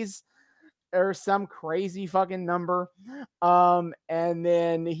days or some crazy fucking number. And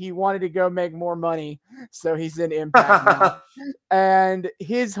then he wanted to go make more money, so he's in Impact now. And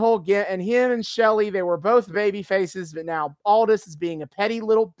his whole and him and Shelley, they were both baby faces, but now Aldis is being a petty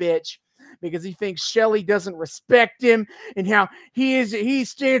little bitch because he thinks Shelley doesn't respect him, and how he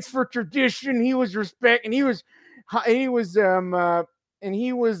stands for tradition. He was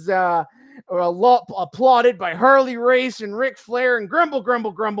applauded by Harley Race and Ric Flair, and grumble,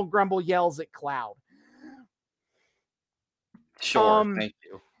 grumble, grumble, grumble yells at Cloud. Sure, thank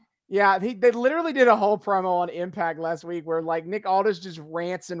you. Yeah, they literally did a whole promo on Impact last week where like Nick Aldis just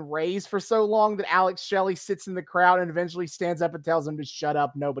rants and raves for so long that Alex Shelley sits in the crowd and eventually stands up and tells him to shut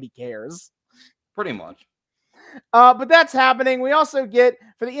up. Nobody cares. Pretty much. But that's happening. We also get,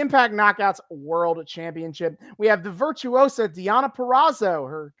 for the Impact Knockouts World Championship, we have the virtuosa Deonna Purrazzo.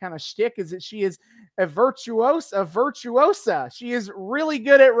 Her kind of shtick is that she is a virtuosa. She is really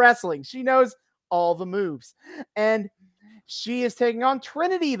good at wrestling. She knows all the moves. And she is taking on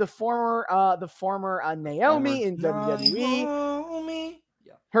Trinity, the former Naomi in WWE. Naomi.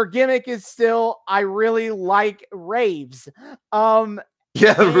 Yeah. Her gimmick is still, I really like raves.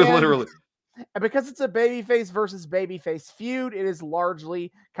 Yeah, And literally. because it's a babyface versus babyface feud, it has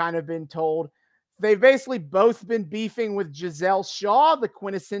largely kind of been told. They've basically both been beefing with Giselle Shaw, the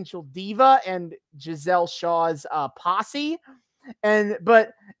quintessential diva, and Giselle Shaw's posse, and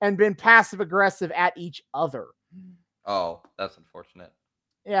been passive aggressive at each other. Oh, that's unfortunate.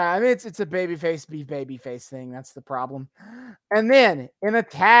 Yeah, I mean it's a babyface beef babyface thing. That's the problem. And then in a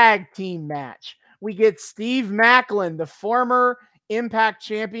tag team match, we get Steve Macklin, the former Impact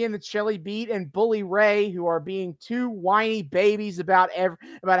champion that Shelly beat, and Bully Ray, who are being two whiny babies about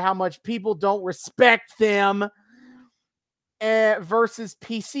how much people don't respect them. Versus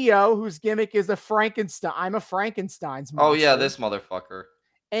PCO, whose gimmick is a Frankenstein. I'm a Frankenstein's monster. Oh yeah, this motherfucker.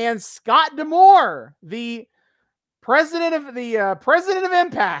 And Scott D'Amore, the president of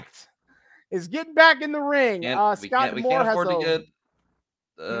Impact, is getting back in the ring. We Scott can't D'Amore has afford to a get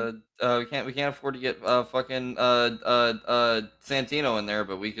we can't afford to get fucking Santino in there,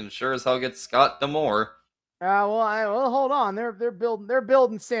 but we can sure as hell get Scott D'Amore. Well, hold on. They're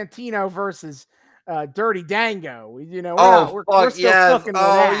building Santino versus Dirty Dango. You know, we're still yes. cooking with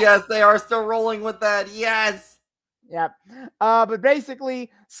that. Yes, they are still rolling with that. Yes. Yep. But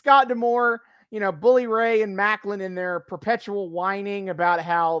basically, Scott D'Amore, Bully Ray and Macklin in their perpetual whining about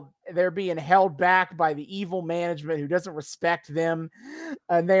how they're being held back by the evil management who doesn't respect them,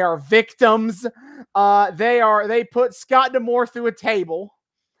 and they are victims. They put Scott D'Amore through a table,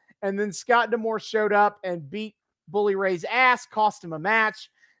 and then Scott D'Amore showed up and beat Bully Ray's ass, cost him a match.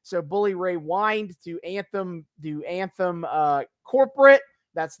 So Bully Ray whined to Anthem Corporate.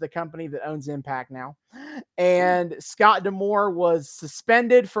 That's the company that owns Impact now. And Scott D'Amore was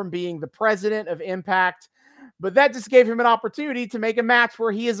suspended from being the president of Impact, but that just gave him an opportunity to make a match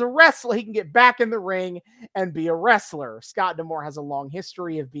where he is a wrestler. He can get back in the ring and be a wrestler. Scott D'Amore has a long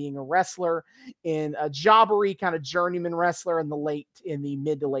history of being a wrestler, in a jobbery kind of journeyman wrestler in the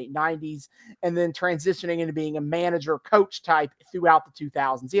mid to late 90s, and then transitioning into being a manager coach type throughout the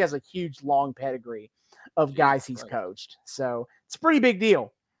 2000s. He has a huge long pedigree of guys he's coached. So it's a pretty big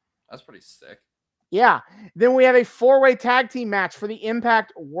deal. That's pretty sick. Yeah. Then we have a 4-way tag team match for the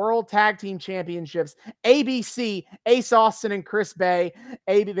Impact World Tag Team Championships. ABC, Ace Austin and Chris Bay.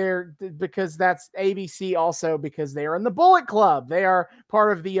 Because that's ABC also because they are in the Bullet Club. They are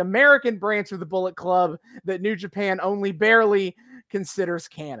part of the American branch of the Bullet Club that New Japan only barely considers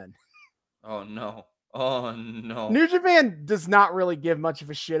canon. Oh no. Oh no. New Japan does not really give much of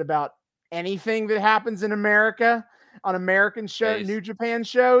a shit about anything that happens in America on American New Japan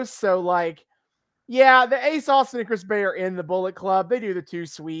shows. So like, yeah, the Ace Austin and Chris Bay are in the Bullet Club. They do the 2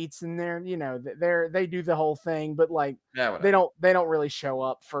 suites and they do the whole thing, but like they don't really show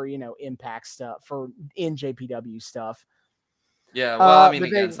up for, Impact stuff, for NJPW stuff. Yeah, well, I mean,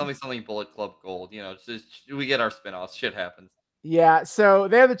 again, something Bullet Club Gold, we get our spinoffs. Shit happens. Yeah, so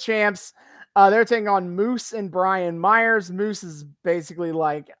they're the champs. They're taking on Moose and Brian Myers. Moose is basically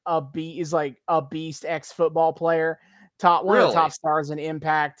like a beast ex-football player, one of the top stars in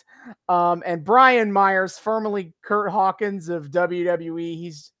Impact. And Brian Myers, formerly Kurt Hawkins of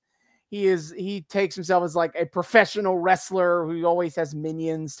WWE, he takes himself as like a professional wrestler who always has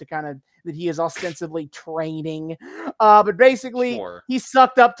minions that he is ostensibly training. But basically, he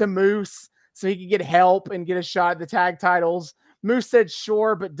sucked up to Moose so he could get help and get a shot at the tag titles. Moose said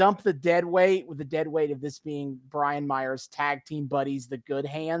sure, but dumped the dead weight, with the dead weight of this being Brian Myers' tag team buddies, the Good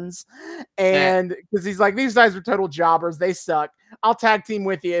Hands. And because he's like, these guys are total jobbers. They suck. I'll tag team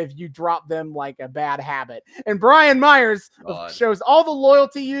with you if you drop them like a bad habit. And Brian Myers shows all the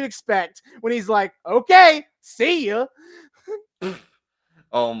loyalty you'd expect when he's like, okay, see ya.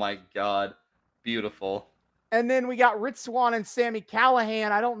 Oh my God. Beautiful. And then we got Rich Swann and Sami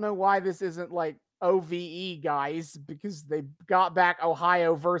Callihan. I don't know why this isn't like OVE guys, because they got back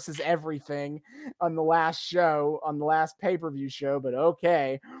Ohio versus everything on the last pay-per-view show, but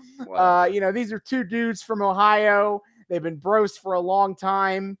okay. Wow. These are 2 dudes from Ohio. They've been bros for a long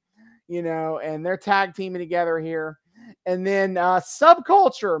time, and they're tag teaming together here. And then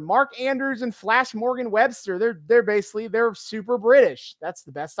Subculture, Mark Andrews and Flash Morgan Webster. They're super British. That's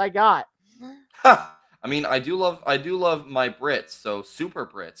the best I got. I mean, I do love my Brits, so super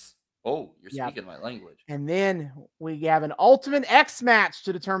Brits. Oh, you're speaking my language. And then we have an Ultimate X match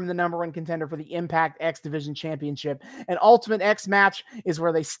to determine the number 1 contender for the Impact X Division Championship. An Ultimate X match is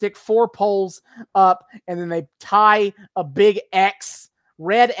where they stick 4 poles up and then they tie a big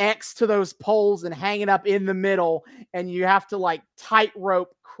red X to those poles and hang it up in the middle. And you have to like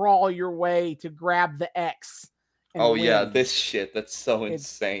tightrope crawl your way to grab the X. Oh win. Yeah, this shit. That's so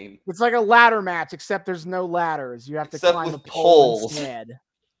insane. It's like a ladder match, except there's no ladders. You have to climb a pole instead.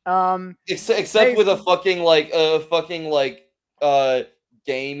 Except with a fucking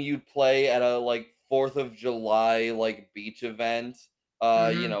game you'd play at a 4th of July beach event,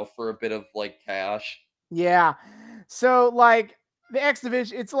 for a bit of cash. Yeah. So like the X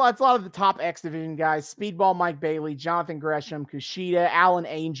Division, it's a lot of the top X Division guys: Speedball Mike Bailey, Jonathan Gresham, Kushida, Alan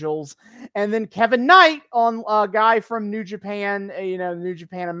Angels, and then Kevin Knight on a guy from New Japan, New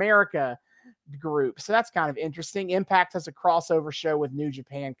Japan America group. So that's kind of interesting. Impact has a crossover show with New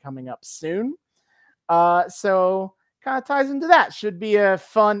Japan coming up soon. So kind of ties into that. Should be a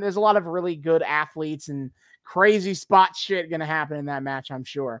fun. There's a lot of really good athletes and crazy spot shit going to happen in that match, I'm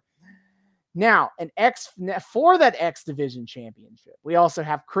sure. Now, for that X Division championship, we also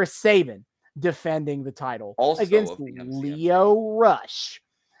have Chris Sabin defending the title Also against of the MCM. Lio Rush.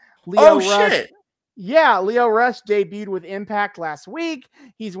 Shit! Yeah, Lio Rush debuted with Impact last week.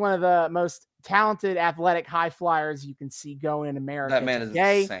 He's one of the most talented, athletic high flyers you can see going in America That man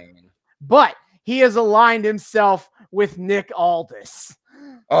today. is insane. But he has aligned himself with Nick Aldis.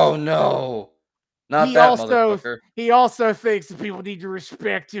 Oh no. Not he that also motherfucker. he also thinks that people need to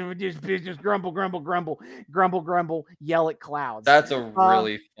respect him in this business. Grumble, grumble, grumble, grumble, grumble, yell at clouds. That's a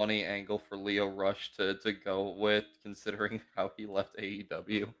really funny angle for Lio Rush to go with, considering how he left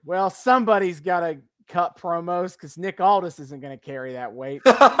AEW. Well, somebody's got to cut promos because Nick Aldis isn't going to carry that weight.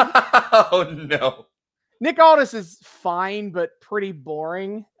 Oh no. Nick Aldis is fine, but pretty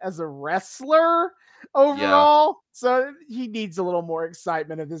boring as a wrestler overall. Yeah. So he needs a little more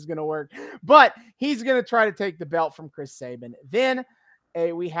excitement if this is going to work. But he's going to try to take the belt from Chris Sabin. Then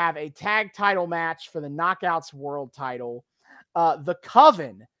we have a tag title match for the Knockouts World title. The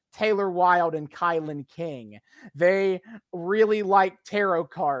Coven, Taylor Wilde and Kylan King. They really like tarot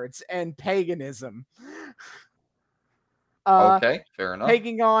cards and paganism. Okay, fair enough.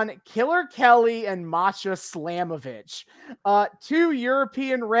 Taking on Killer Kelly and Masha Slamovich, two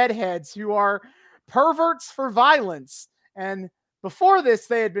European redheads who are perverts for violence. And before this,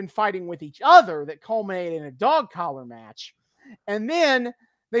 they had been fighting with each other that culminated in a dog collar match. And then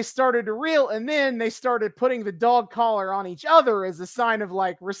they started putting the dog collar on each other as a sign of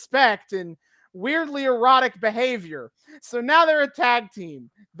respect and weirdly erotic behavior. So now they're a tag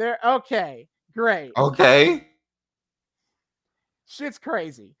team. They're okay. Great. Okay. Shit's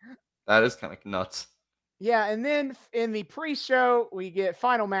crazy. That is kind of nuts. Yeah, and then in the pre-show, we get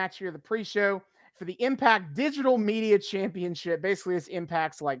final match here, the pre-show for the Impact Digital Media Championship. Basically, it's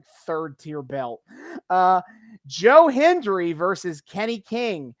Impact's third-tier belt. Joe Hendry versus Kenny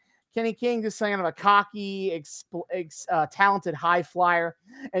King. Kenny King is kind of a cocky, talented high flyer.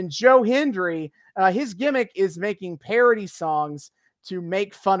 And Joe Hendry, his gimmick is making parody songs to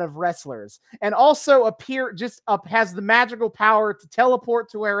make fun of wrestlers, and also has the magical power to teleport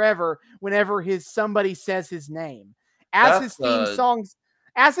to wherever whenever somebody says his name. As his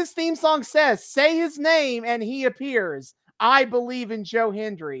theme song says, say his name and he appears. I believe in Joe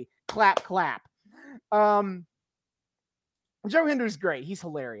Hendry. Clap, clap. Joe Hendry's great. He's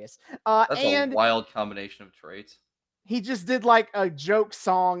hilarious. That's a wild combination of traits. He just did a joke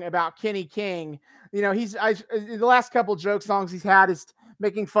song about Kenny King. The last couple joke songs he's had is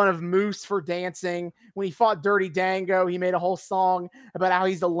making fun of Moose for dancing. When he fought Dirty Dango, he made a whole song about how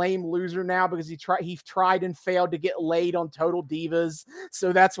he's a lame loser now because he tried and failed to get laid on Total Divas.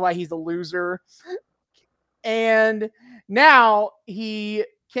 So that's why he's a loser. And now he's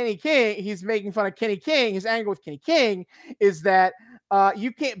making fun of Kenny King. His angle with Kenny King is that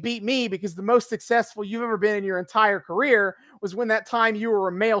you can't beat me because the most successful you've ever been in your entire career was when that time you were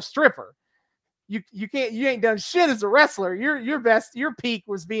a male stripper. You ain't done shit as a wrestler. Your peak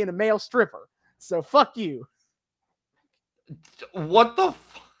was being a male stripper. So fuck you. What the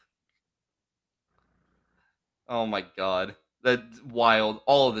Oh my god. That's wild.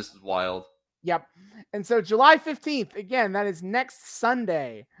 All of this is wild. Yep. And so July 15th, again, that is next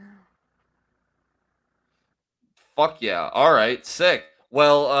Sunday. Fuck yeah. All right. Sick.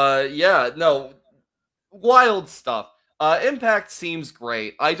 Well, wild stuff. Impact seems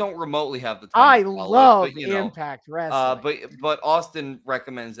great. I don't remotely have the time. I love Impact Wrestling. But Austin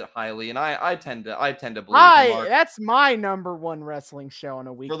recommends it highly, and I tend to believe him. That's my number one wrestling show on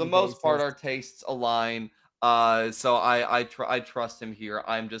a weekly basis. For the most part, our tastes align. So I trust him here.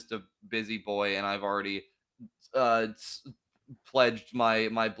 I'm just a busy boy, and I've already pledged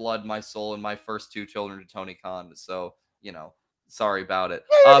my blood, my soul, and my first two children to Tony Khan. So sorry about it.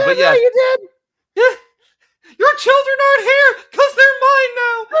 But yeah, you did. Yeah. Your children aren't here because they're mine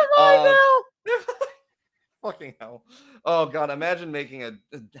now. They're mine now. Fucking hell. Oh god, imagine making a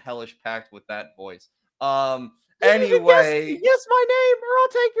hellish pact with that voice. Anyway, guess my name or I'll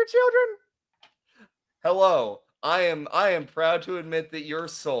take your children. Hello. I am proud to admit that your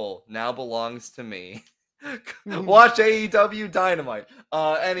soul now belongs to me. Watch AEW Dynamite. He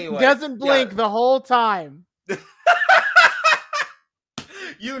Anyway, doesn't yeah. blink the whole time.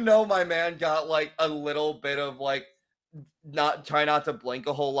 You know my man got like a little bit of like try not to blink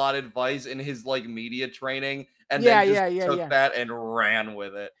a whole lot advice in his like media training, and then just took Yeah. that and ran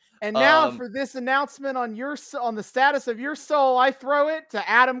with it. And now for this announcement on on the status of your soul, I throw it to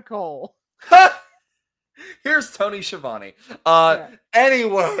Adam Cole. Here's Tony Schiavone. Yeah.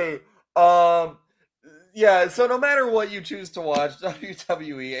 Anyway, yeah, so no matter what you choose to watch,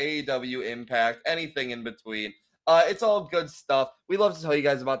 WWE, AEW, Impact, anything in between, it's all good stuff. We love to tell you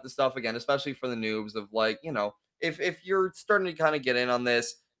guys about this stuff again, especially for the noobs of like, if you're starting to kind of get in on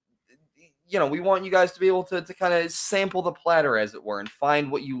this, we want you guys to be able to kind of sample the platter, as it were, and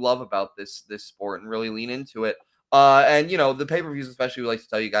find what you love about this sport and really lean into it. And the pay-per-views, especially, we like to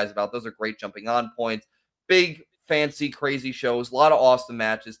tell you guys about. Those are great jumping on points. Big, fancy, crazy shows. A lot of awesome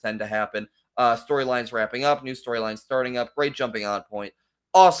matches tend to happen. Storylines wrapping up, new storylines starting up. Great jumping on point.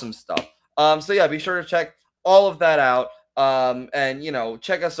 Awesome stuff. So yeah, be sure to check all of that out. And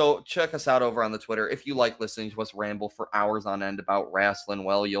check us out over on the Twitter. If you like listening to us ramble for hours on end about wrestling,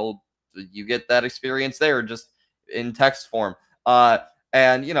 well, you get that experience there just in text form. And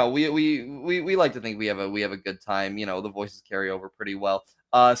we like to think we have a good time. The voices carry over pretty well.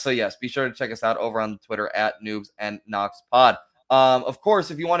 So yes, be sure to check us out over on Twitter at Noobs and Knox Pod. Of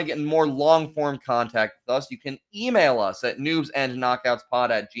course, if you want to get in more long form contact with us, you can email us at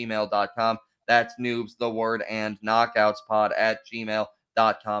noobsandknockoutspod@gmail.com. That's noobs, the word, and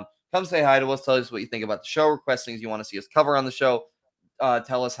knockoutspod@gmail.com. Come say hi to us. Tell us what you think about the show. Request things you want to see us cover on the show.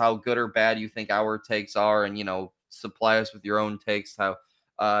 Tell us how good or bad you think our takes are, and supply us with your own takes, how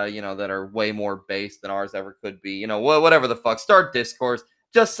that are way more based than ours ever could be. Whatever the fuck. Start discourse.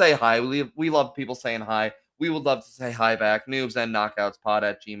 Just say hi. We love people saying hi. We would love to say hi back. Noobs and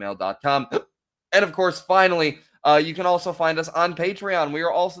knockoutspod@gmail.com. And of course, finally, you can also find us on Patreon. We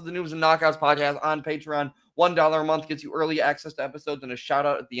are also the Noobs and Knockouts podcast on Patreon. $1 a month gets you early access to episodes and a shout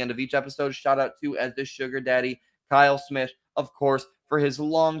out at the end of each episode. Shout out to as the sugar daddy, Kyle Smith, of course, for his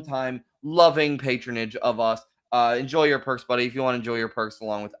long time loving patronage of us. Enjoy your perks, buddy. If you want to enjoy your perks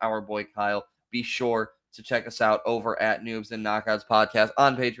along with our boy Kyle, be sure to check us out over at Noobs and Knockouts podcast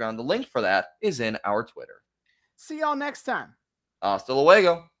on Patreon. The link for that is in our Twitter. See y'all next time. Hasta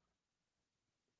luego.